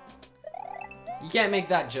yeah. You can't make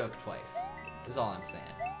that joke twice. Is all I'm saying.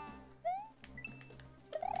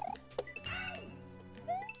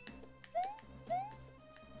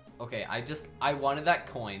 Okay, I wanted that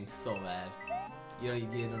coin so bad. You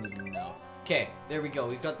don't even know. Okay, there we go.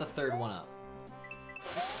 We've got the third one up.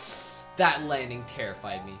 That landing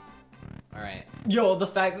terrified me. Alright. Yo, the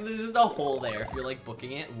fact that there's just a hole there if you're like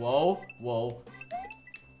booking it. Whoa, whoa.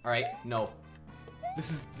 Alright, no.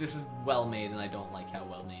 This is well made and I don't like how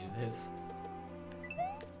well made it is.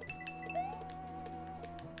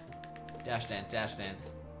 Dash dance, dash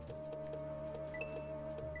dance.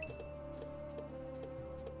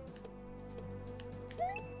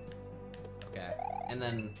 Okay, and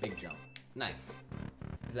then big jump. Nice.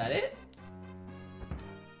 Is that it?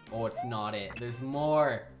 Oh, it's not it. There's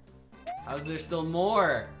more. How is there still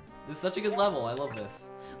more? This is such a good level. I love this.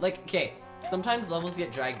 Like, okay, sometimes levels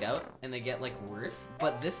get dragged out and they get like worse,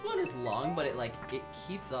 but this one is long, but it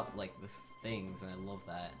keeps up like this things, and I love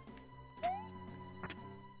that.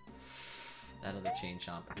 That other chain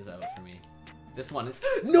chomp is out for me. This one is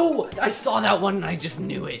no! I saw that one and I just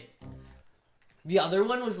knew it. The other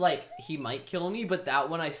one was like, he might kill me, but that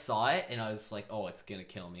one I saw it and I was like, oh, it's gonna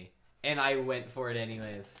kill me. And I went for it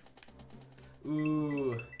anyways.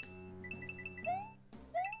 Ooh.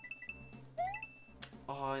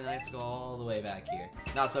 Oh, and I have to go all the way back here.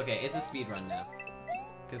 No, it's okay. It's a speed run now.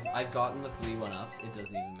 Because I've gotten the 3 1-ups. It doesn't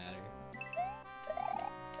even matter.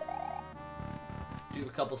 Do a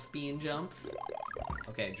couple spin jumps.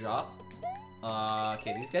 Okay, drop.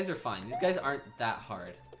 Okay, these guys are fine. These guys aren't that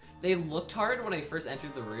hard. They looked hard when I first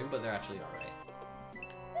entered the room, but they're actually alright.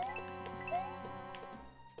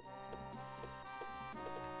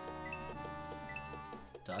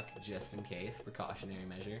 Duck, just in case. Precautionary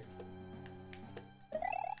measure.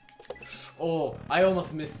 Oh, I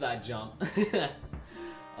almost missed that jump. Ooh. Okay,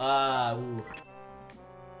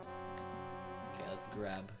 let's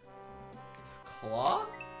grab this claw.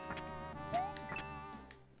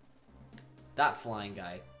 That flying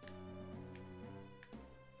guy.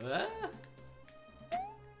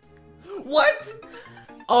 What?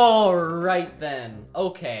 Alright then.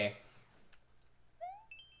 Okay.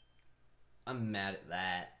 I'm mad at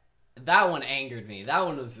that. That one angered me. That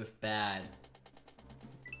one was just bad.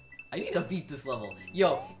 I need to beat this level.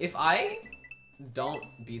 Yo, if I don't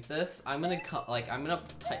beat this, I'm gonna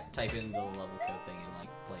type in the level code thing and like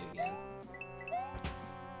play it again.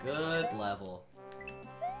 Good level.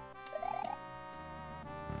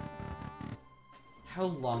 How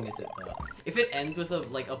long is it though? If it ends with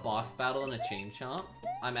a boss battle and a chain chomp,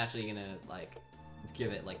 I'm actually gonna like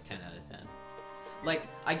give it like 10 out of 10. Like,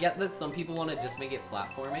 I get that some people want to just make it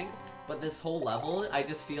platforming, but this whole level, I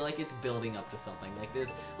just feel like it's building up to something. Like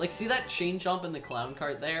there's, like, see that chain jump in the clown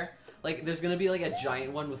cart there? Like, there's gonna be like a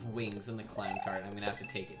giant one with wings in the clown cart, and I'm gonna have to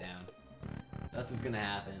take it down. That's what's gonna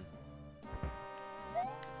happen.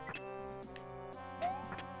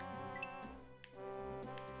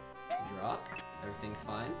 Drop. Everything's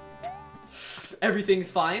fine. Everything's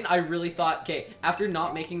fine? I really thought, okay, after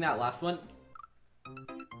not making that last one,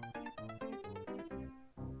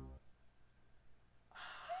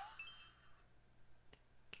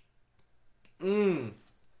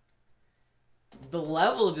 the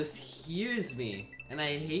level just hears me, and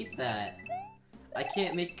I hate that. I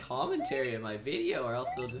can't make commentary in my video or else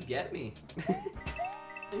they'll just get me.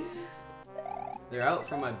 They're out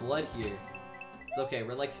for my blood here. It's okay,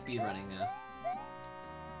 we're like speedrunning now.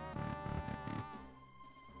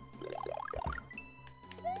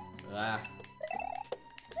 Ah.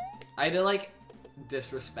 I had to like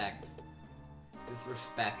disrespect.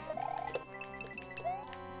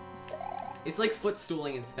 It's like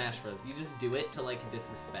footstooling in Smash Bros. You just do it to like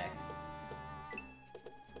disrespect.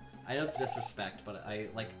 I know it's disrespect, but I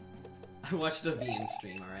watched a VN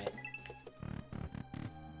stream, alright?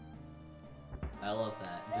 I love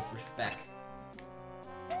that. Disrespect.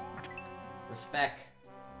 Respect.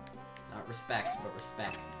 Not respect, but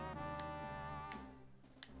respect.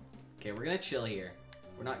 Okay, we're gonna chill here.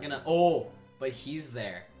 We're not gonna... Oh! But he's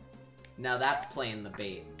there. Now that's playing the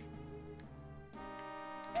bait.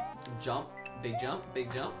 Jump. Big jump.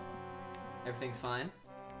 Big jump. Everything's fine.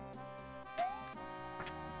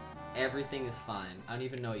 Everything is fine. I don't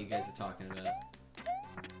even know what you guys are talking about.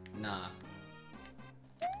 Nah.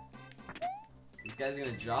 These guys are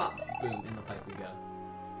gonna drop. Boom. In the pipe we go.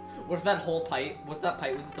 What if that whole pipe... What if that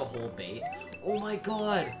pipe was just a whole bait? Oh my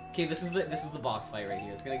god! Okay, this is the boss fight right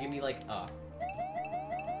here. It's gonna give me like...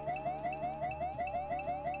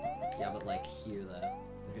 Yeah, but like here though.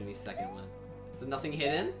 There's gonna be a second one. So nothing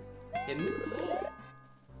hidden? Hidden?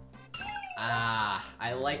 Ah,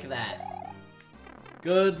 I like that.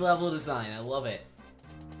 Good level design. I love it.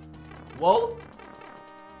 Whoa!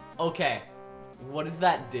 Okay. What does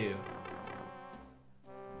that do?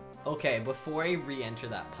 Okay, before I re-enter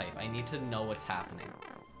that pipe, I need to know what's happening.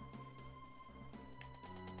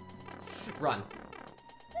 Run.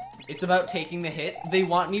 It's about taking the hit. They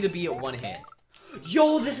want me to be at one hit.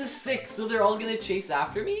 Yo, this is sick! So they're all gonna chase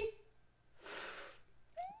after me?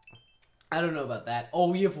 I don't know about that.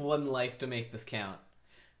 Oh, we have one life to make this count.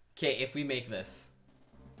 Okay, if we make this.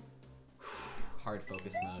 Hard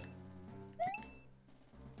focus mode.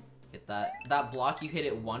 Hit that. That block, you hit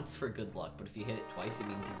it once for good luck, but if you hit it twice, it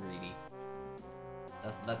means you're greedy.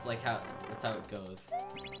 That's like that's how it goes.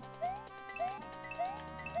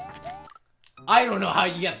 I don't know how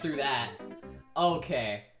you get through that.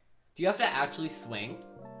 Okay. Do you have to actually swing?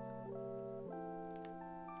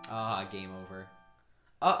 Ah, game over.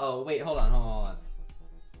 Uh-oh, wait, hold on.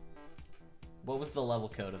 What was the level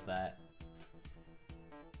code of that?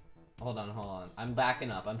 Hold on. I'm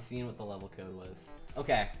backing up. I'm seeing what the level code was.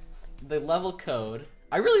 Okay. The level code...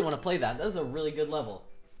 I really want to play that. That was a really good level.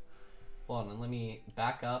 Hold on, let me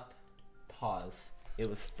back up. Pause. It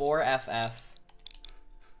was 4FF.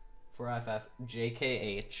 4FF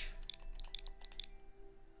JKH.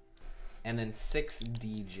 And then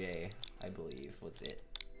 6DJ, I believe, was it.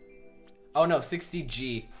 Oh no,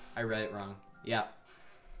 60G. I read it wrong. Yeah.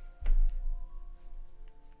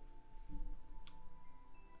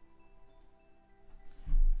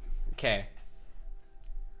 Okay.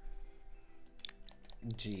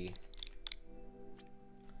 G.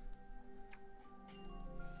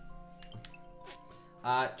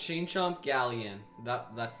 Chain Chomp Galleon.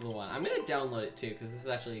 That's the one. I'm gonna download it too, because this is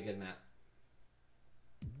actually a good map.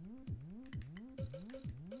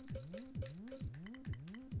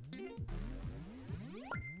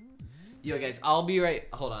 Yo guys, I'll be right.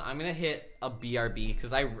 Hold on, I'm gonna hit a BRB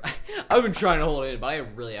because I've been trying to hold it in, but I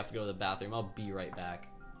really have to go to the bathroom. I'll be right back.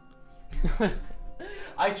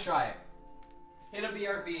 I try it. Hit a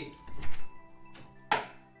BRB.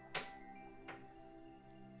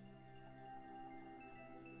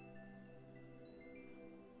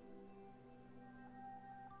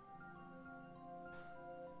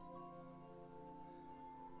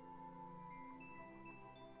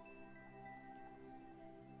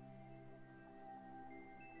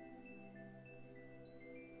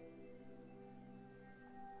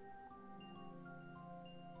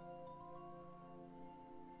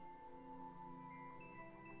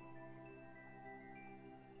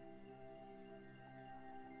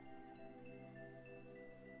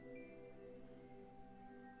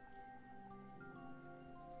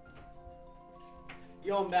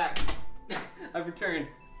 Yo, I'm back. I've returned.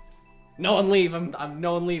 No one leave. I'm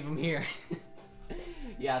no one leave. I'm here.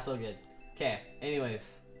 Yeah, it's all good. Okay.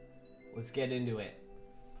 Anyways, let's get into it.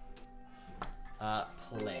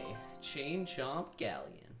 Play. Chain Chomp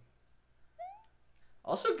Galleon.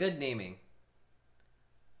 Also good naming.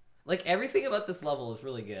 Like, everything about this level is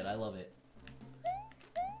really good. I love it.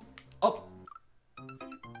 Oh!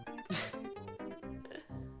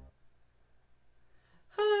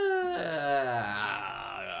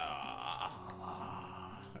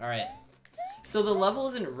 Alright. So the level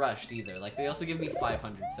isn't rushed either. Like, they also give me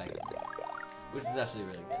 500 seconds. Which is actually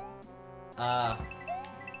really good. I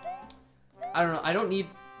don't know. I don't need...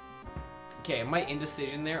 Okay, my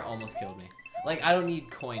indecision there almost killed me. Like, I don't need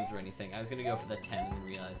coins or anything. I was gonna go for the 10 and then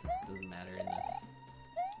realize it doesn't matter in this.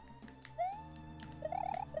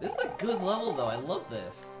 This is a good level, though. I love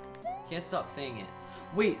this. Can't stop saying it.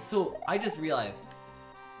 Wait, so I just realized...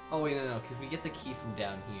 Oh, wait, no, because we get the key from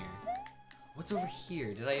down here. What's over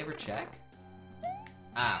here? Did I ever check?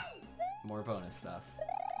 Ah, more bonus stuff.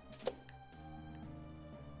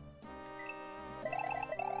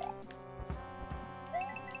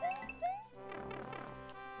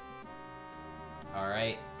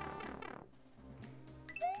 Alright.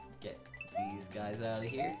 Get these guys out of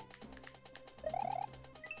here.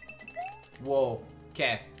 Whoa.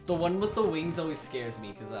 Okay. The one with the wings always scares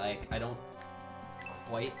me because I don't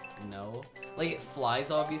quite know. Like, it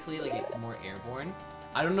flies, obviously. Like, it's more airborne.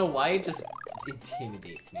 I don't know why it just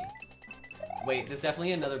intimidates me. Wait, there's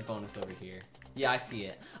definitely another bonus over here. Yeah, I see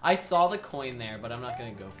it. I saw the coin there, but I'm not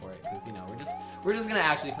gonna go for it because, you know, we're just gonna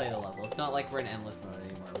actually play the level. It's not like we're in endless mode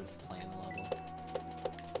anymore. We're just playing the level.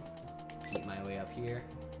 Keep my way up here.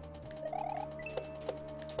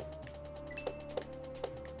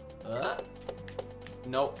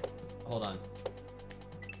 Nope. Hold on.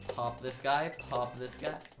 Pop this guy. Pop this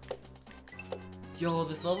guy. Yo,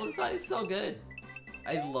 this level design is so good.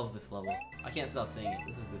 I love this level. I can't stop saying it.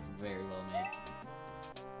 This is just very well made.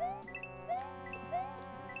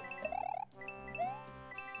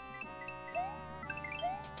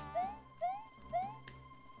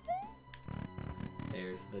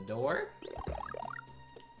 There's the door.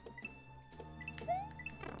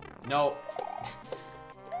 Nope.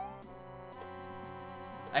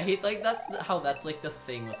 I hate, like, how that's like the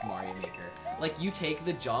thing with Mario Maker. Like, you take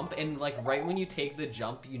the jump, and like right when you take the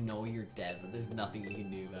jump, you know you're dead, but there's nothing you can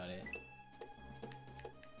do about it.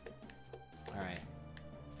 Alright.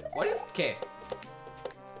 What is... Okay.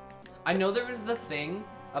 I know there was the thing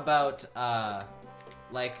about,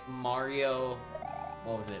 like, Mario...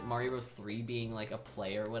 What was it? Mario Bros. 3 being, like, a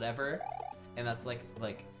play or whatever. And that's, like...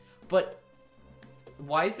 But...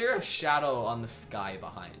 Why is there a shadow on the sky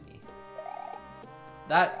behind me?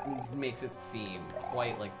 That makes it seem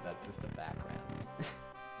quite like that's just a background.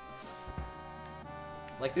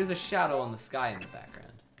 Like, there's a shadow on the sky in the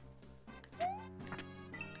background.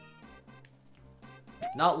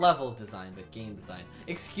 Not level design, but game design.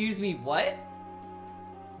 Excuse me, what?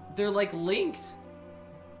 They're, like, linked.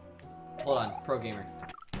 Hold on, pro gamer.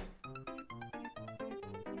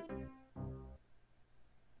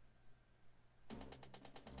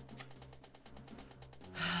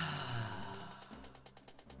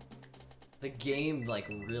 The game, like,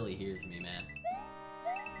 really hears me, man.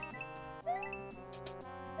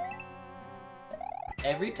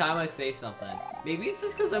 Every time I say something, maybe it's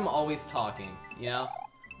just because I'm always talking, you know?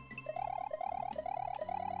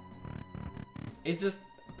 It's just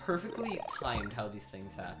perfectly timed how these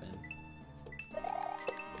things happen.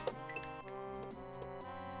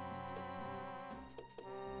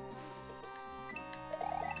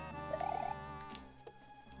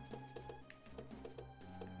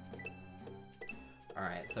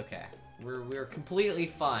 Alright, it's okay. We're completely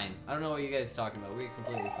fine. I don't know what you guys are talking about. We're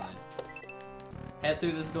completely fine. Head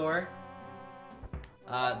through this door.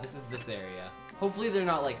 This is this area. Hopefully they're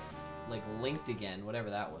not like linked again, whatever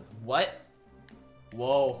that was. What?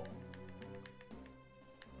 Whoa.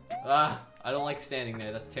 I don't like standing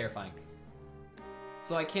there. That's terrifying.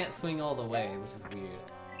 So I can't swing all the way, which is weird.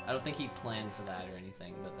 I don't think he planned for that or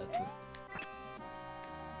anything, but that's just...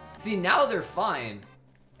 See, now they're fine.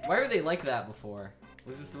 Why were they like that before?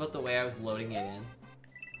 Was this about the way I was loading it in?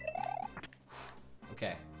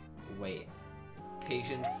 Okay. Wait.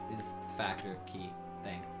 Patience is factor key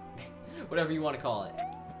thing. Whatever you want to call it.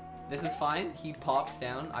 This is fine. He pops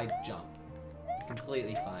down. I jump.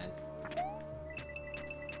 Completely fine.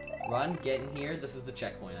 Run. Get in here. This is the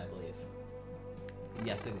checkpoint, I believe.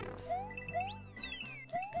 Yes, it is.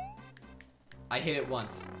 I hit it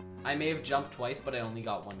once. I may have jumped twice, but I only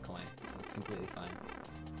got one coin. So it's completely fine.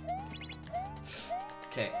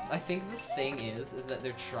 Okay, I think the thing is that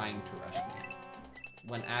they're trying to rush me.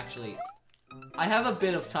 when actually I have a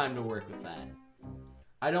bit of time to work with that.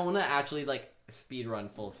 I don't want to actually like speed run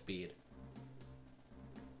full speed.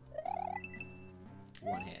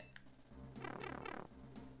 One hit.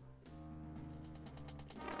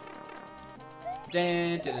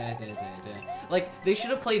 Dun, dun, dun, dun, dun, dun. Like, they should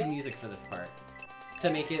have played music for this part to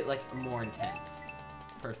make it like more intense.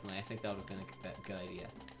 Personally, I think that would have been a good idea.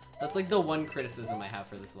 That's like the one criticism I have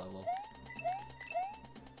for this level.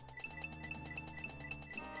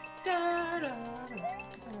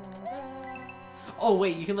 Oh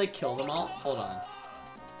wait, you can like kill them all? Hold on.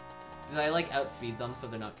 Did I like outspeed them so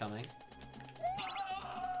they're not coming?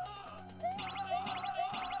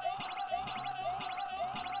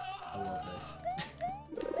 I love this.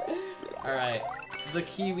 Alright, the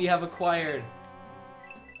key we have acquired.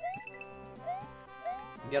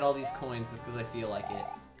 Get all these coins just because I feel like it.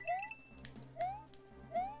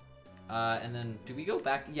 And then, do we go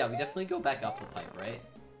back? Yeah, we definitely go back up the pipe, right?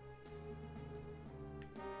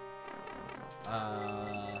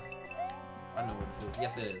 I don't know what this is.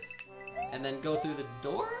 Yes, it is. And then go through the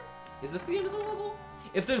door? Is this the end of the level?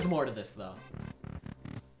 If there's more to this, though.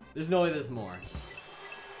 There's no way there's more.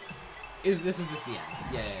 This is just the end.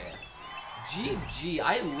 Yeah. GG.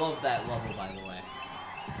 I love that level, by the way.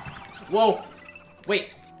 Whoa!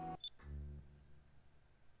 Wait.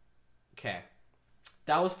 Okay.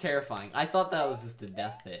 That was terrifying. I thought that was just a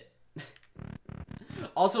death hit.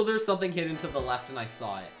 Also, there's something hidden to the left and I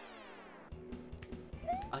saw it.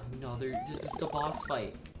 This is the boss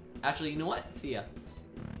fight. Actually, you know what? See ya.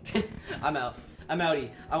 I'm out. I'm outie.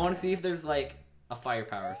 I want to see if there's like a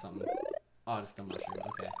firepower or something. Oh, just a mushroom.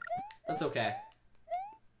 Okay. That's okay.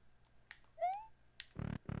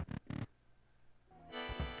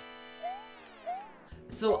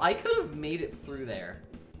 So I could have made it through there.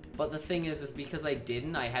 But the thing is because I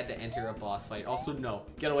didn't, I had to enter a boss fight. Also, no.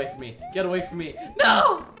 Get away from me. Get away from me.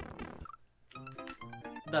 No!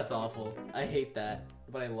 That's awful. I hate that.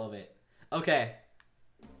 But I love it. Okay.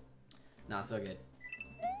 Not so good.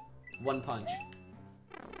 One punch.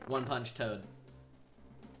 One punch Toad.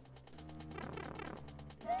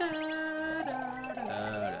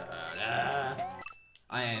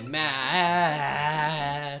 I am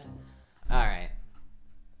mad. Alright.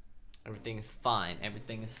 Everything is fine.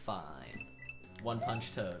 Everything is fine. One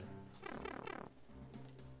punch Toad.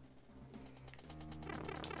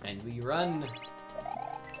 And we run.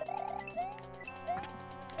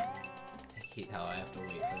 I hate how I have to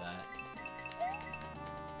wait for that.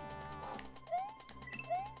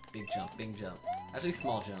 Big jump, big jump. Actually,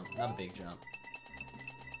 small jump, not a big jump.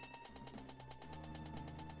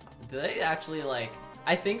 Do they actually, like...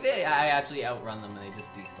 I think I actually outrun them and they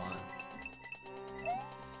just despawn.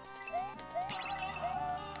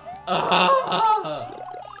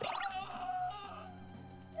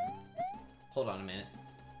 Hold on a minute.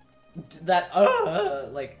 That,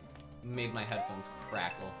 like, made my headphones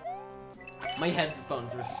crackle. My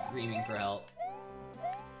headphones were screaming for help.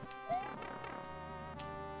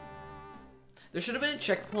 There should have been a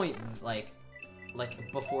checkpoint, like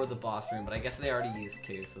before the boss room, but I guess they already used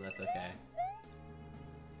two, so that's okay.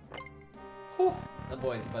 Whew, that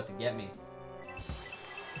boy's about to get me.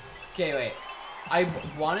 Okay, wait. I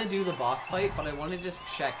want to do the boss fight, but I want to just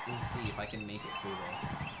check and see if I can make it through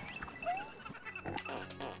this.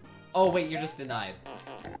 Oh, wait, you're just denied.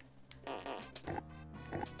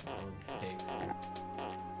 Oh, these pigs.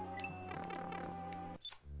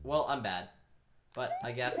 Well, I'm bad. But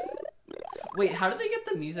I guess... Wait, how do they get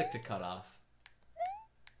the music to cut off?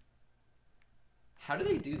 How do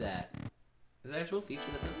they do that? Is there an actual feature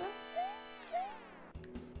that does that?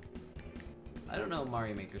 I don't know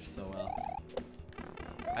Mario Maker so well.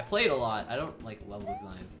 I played a lot. I don't like level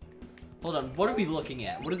design. Hold on, what are we looking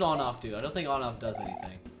at? What does on-off do? I don't think on-off does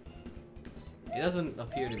anything. It doesn't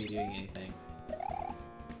appear to be doing anything.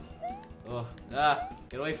 Ugh. Ah,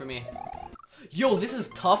 get away from me. Yo, this is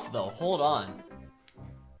tough though. Hold on.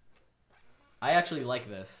 I actually like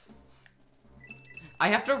this. I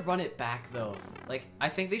have to run it back though. Like, I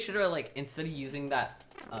think they should have like, instead of using that,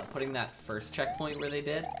 putting that first checkpoint where they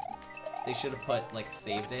did, they should have put, like,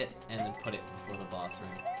 saved it and then put it before the boss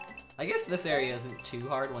room. I guess this area isn't too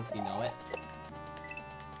hard once you know it.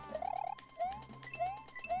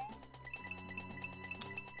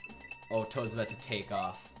 Oh, Toad's about to take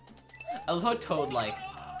off. I love how Toad, like,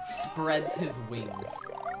 spreads his wings.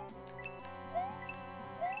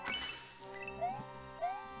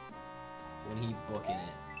 When he booking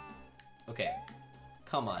it. Okay.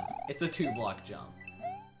 Come on. It's a 2-block jump.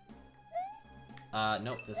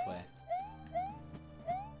 Nope, this way.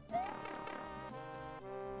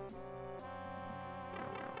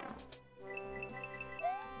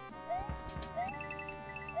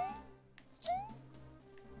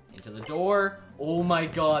 into the door. Oh my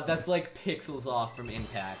god, that's like pixels off from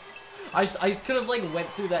impact. I could have like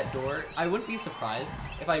went through that door. I wouldn't be surprised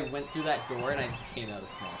if I went through that door and I just came out of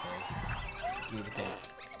small turret. Give me the pigs.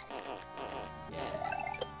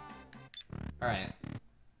 Yeah. Alright.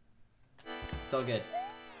 It's all good.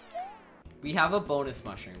 We have a bonus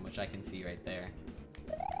mushroom, which I can see right there.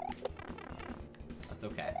 That's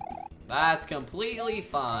okay. That's completely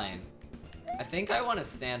fine. I think I want to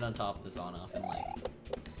stand on top of this on-off and like...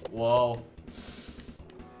 Whoa.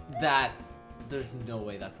 There's no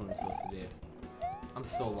way that's what I'm supposed to do. I'm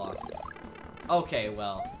so lost. Okay,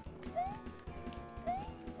 well.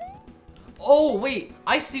 Oh, wait!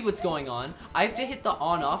 I see what's going on. I have to hit the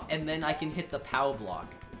on-off and then I can hit the POW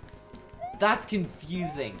block. That's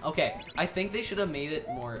confusing. Okay, I think they should have made it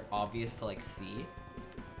more obvious to like see.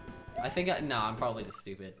 Nah, I'm probably just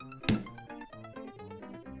stupid.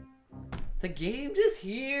 The game just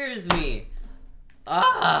hears me.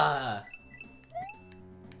 Ah!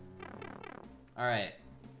 Alright.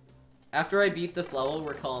 After I beat this level,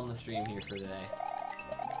 we're calling the stream here for today.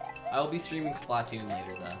 I will be streaming Splatoon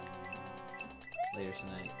later, though. Later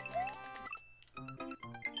tonight.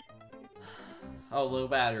 Oh, low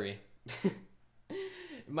battery.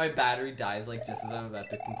 My battery dies, like, just as I'm about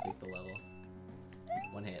to complete the level.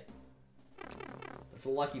 One hit. That's a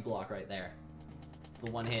lucky block right there. It's the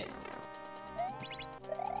one hit.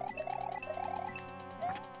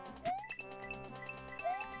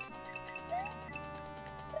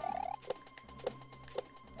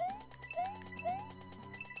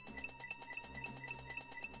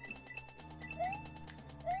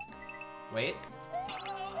 Wait.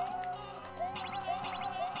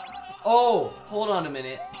 Oh, hold on a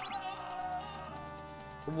minute.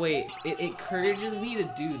 Wait, it encourages me to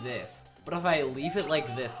do this. But if I leave it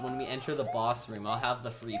like this, when we enter the boss room, I'll have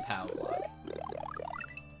the free POW block.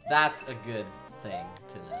 That's a good thing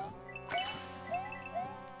to know.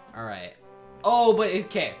 Alright. Oh, but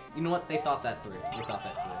okay. You know what? They thought that through. They thought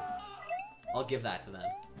that through. I'll give that to them.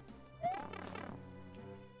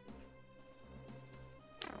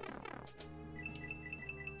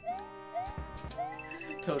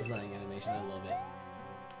 Toad's running animation, I love it.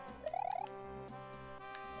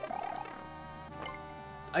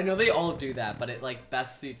 I know they all do that, but it like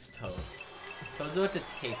best suits Toad. Toad's about to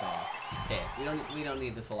take off. Okay, we don't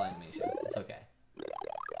need this whole animation. It's okay.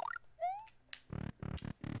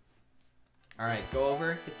 Alright, go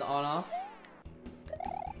over, hit the on off.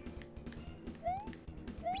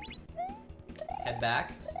 Head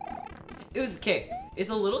back. It was okay.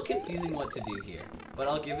 It's a little confusing what to do here, but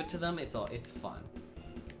I'll give it to them. It's fun.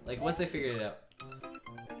 Like, once I figured it out.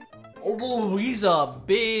 Oh, he's a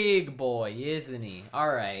big boy, isn't he?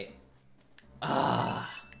 Alright. Ah.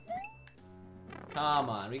 Come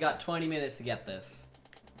on, we got 20 minutes to get this.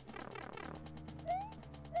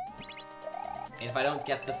 And if I don't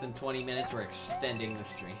get this in 20 minutes, we're extending the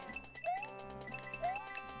stream.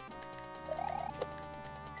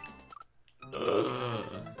 Ugh.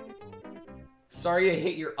 Sorry I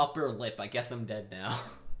hit your upper lip. I guess I'm dead now.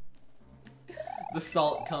 The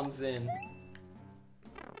salt comes in.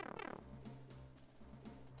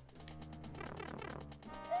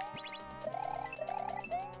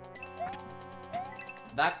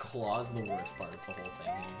 That claw's the worst part of the whole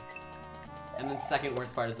thing, dude. And then second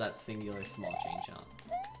worst part is that singular small chain jump.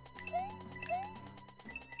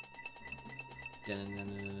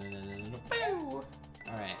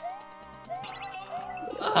 Alright.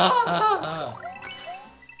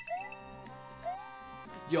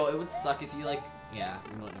 Yo, it would suck if you like... Yeah,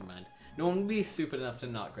 never mind. No one would be stupid enough to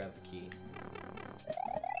not grab the key.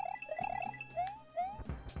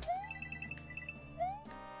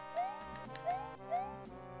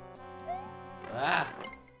 Ah!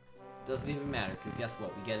 Doesn't even matter, because guess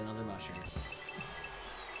what? We get another mushroom.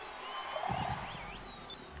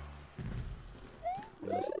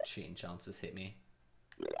 Those chain chomps just hit me.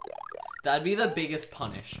 That'd be the biggest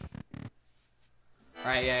punish.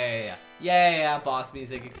 Alright, yeah, boss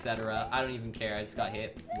music, etc. I don't even care, I just got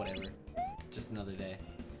hit. Whatever. Just another day.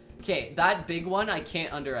 Okay, that big one, I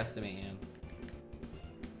can't underestimate him.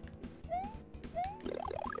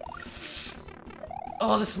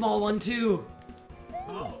 Oh, the small one too!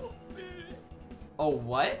 Oh,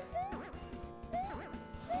 what?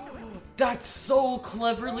 That's so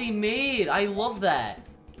cleverly made! I love that!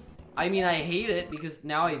 I mean, I hate it because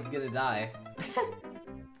now I'm gonna die.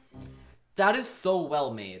 That is so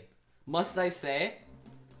well made. Must I say?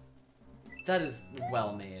 That is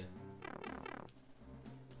well made.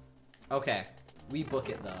 Okay, we book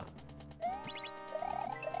it though.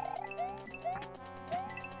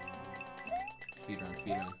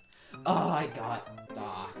 Speedrun. Oh, I got...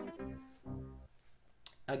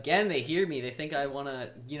 Again, they hear me. They think I want to,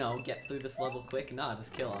 you know, get through this level quick. Nah,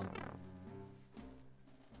 just kill them.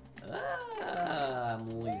 Ah, I'm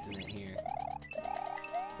losing it here.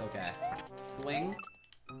 It's okay. Swing.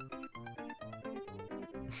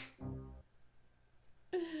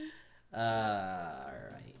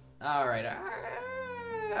 Alright.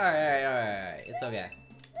 It's okay.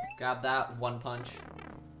 Grab that one punch.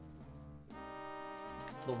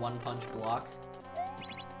 It's the one punch block.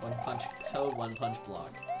 One punch Toad, one punch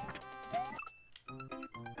block.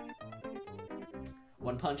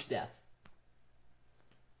 One punch death.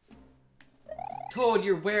 Toad,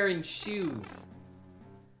 you're wearing shoes.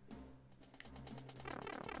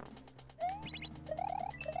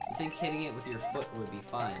 You think hitting it with your foot would be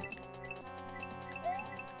fine?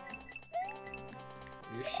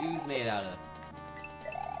 Your shoes made out of.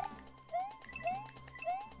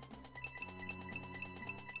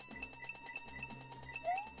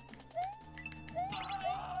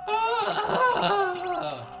 It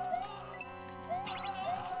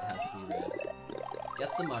has to be red.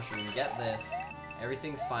 Get the mushroom, get this.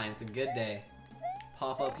 Everything's fine, it's a good day.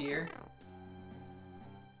 Pop up here.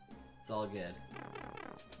 It's all good.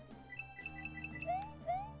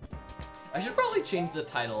 I should probably change the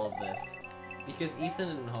title of this, because Ethan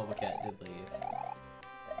and Hobocat did leave.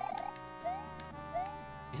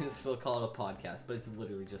 And it's still called a podcast, but it's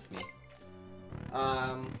literally just me.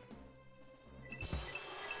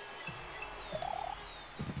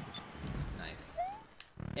 Nice.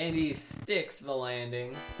 And he sticks the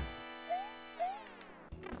landing.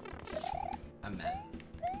 I'm mad.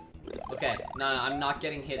 Okay, no, I'm not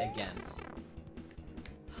getting hit again.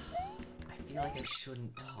 I feel like I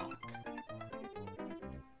shouldn't talk.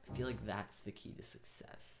 I feel like that's the key to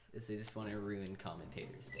success, is they just want to ruin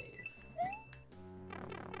commentators' days.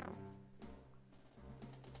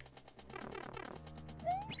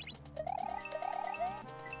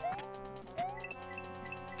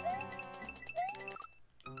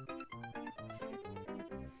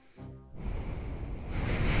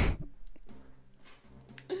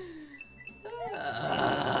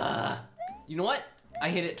 You know what? I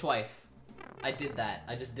hit it twice. I did that.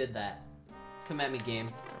 I just did that. Come at me, game.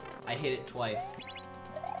 I hit it twice.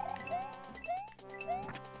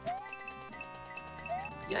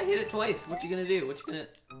 Yeah, I hit it twice. What you gonna do? What you gonna...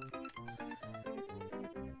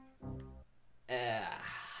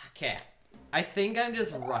 Okay. I think I'm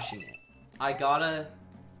just rushing it. I gotta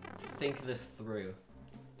think this through.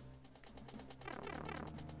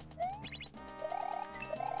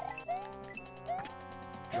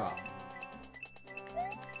 Drop.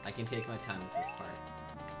 I can take my time with this part.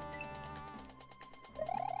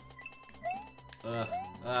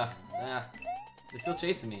 They're still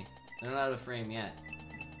chasing me. They're not out of frame yet.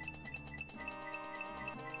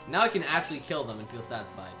 Now I can actually kill them and feel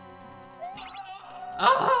satisfied.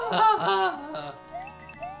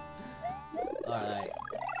 Alright.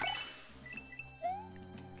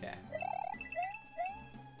 Okay.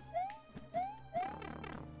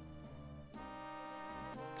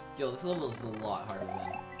 Yo, this level is a lot harder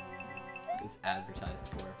than it was advertised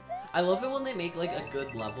for. I love it when they make like a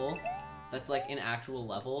good level that's like an actual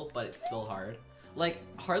level, but it's still hard. Like,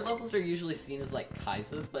 hard levels are usually seen as like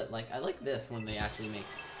Kaisas, but like I like this when they actually make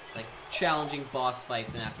like challenging boss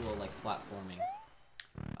fights and actual like platforming.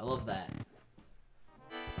 I love that.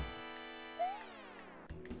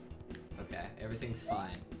 It's okay, everything's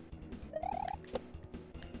fine.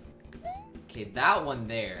 Okay, that one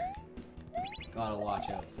there, gotta watch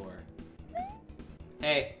out for.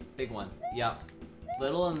 Hey, big one. Yep.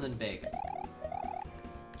 Little and then big.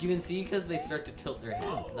 You can see because they start to tilt their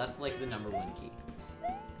heads. That's like the #1 key.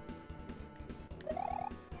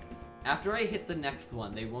 After I hit the next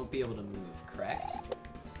one, they won't be able to move, correct?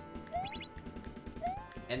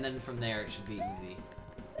 And then from there, it should be easy.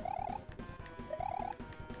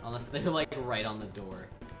 Unless they're like right on the door.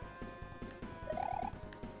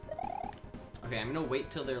 Okay, I'm gonna wait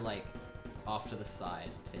till they're like off to the side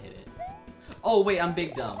to hit it. Oh wait, I'm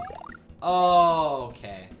big dumb. Oh,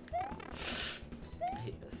 okay. I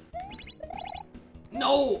hate this.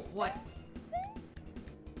 No! What?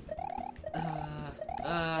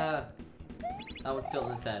 That one's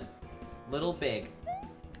tilting its head. Little big.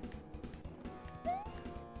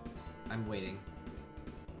 I'm waiting.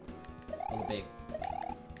 Little big.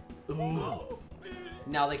 Ooh.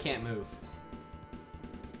 Now they can't move.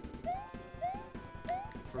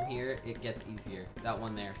 From here, it gets easier. That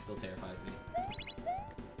one there still terrifies me.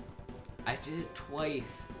 I did it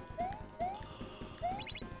twice.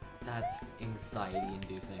 That's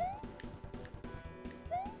anxiety-inducing.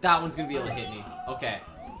 That one's gonna be able to hit me. Okay.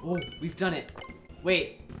 Oh, we've done it.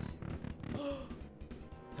 Wait.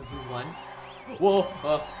 Have we won? Whoa!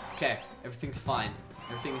 Oh, okay. Everything's fine.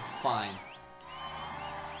 Everything is fine.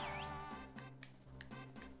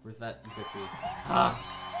 Where's that victory? Ah!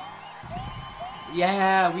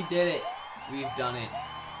 Yeah, we did it. We've done it.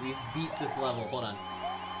 We've beat this level. Hold on.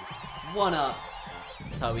 1 up.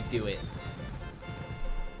 That's how we do it.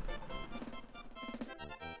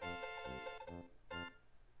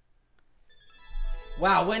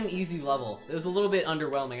 Wow, what an easy level. It was a little bit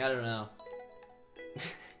underwhelming. I don't know.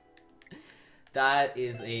 That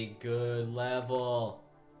is a good level.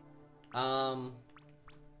 I'd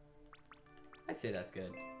say that's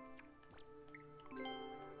good.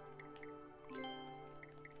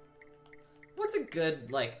 What's a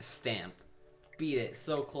good, like, stamp? Beat it.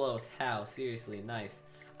 So close. How? Seriously. Nice.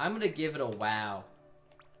 I'm gonna give it a wow.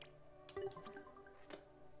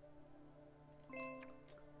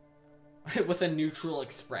 With a neutral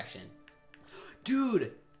expression.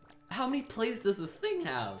 Dude! How many plays does this thing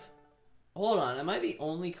have? Hold on. Am I the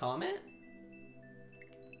only comment?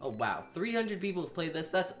 Oh, wow. 300 people have played this?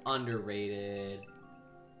 That's underrated.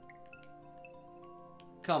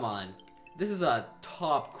 Come on. This is a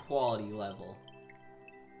top quality level.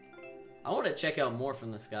 I want to check out more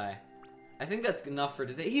from this guy. I think that's enough for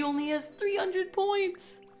today. He only has 300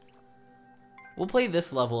 points! We'll play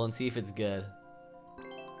this level and see if it's good.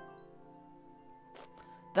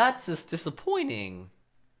 That's just disappointing.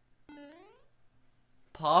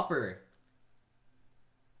 Popper.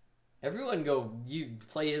 Everyone go, you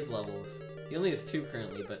play his levels. He only has 2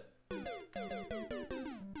 currently, but...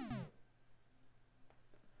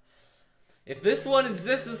 If this one is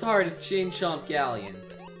just as hard as Chain Chomp Galleon.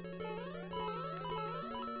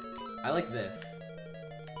 I like this.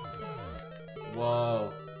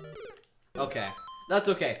 Whoa. Okay. That's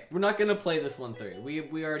okay. We're not gonna play this one through.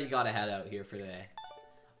 We already got a head out here for today.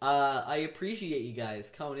 I appreciate you guys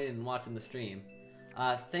coming in and watching the stream.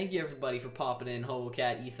 Thank you everybody for popping in,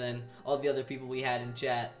 HoboCat, Ethan, all the other people we had in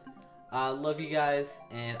chat. Love you guys,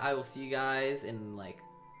 and I will see you guys in like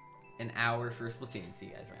an hour for Splatoon. See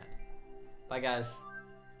you guys around. Bye guys.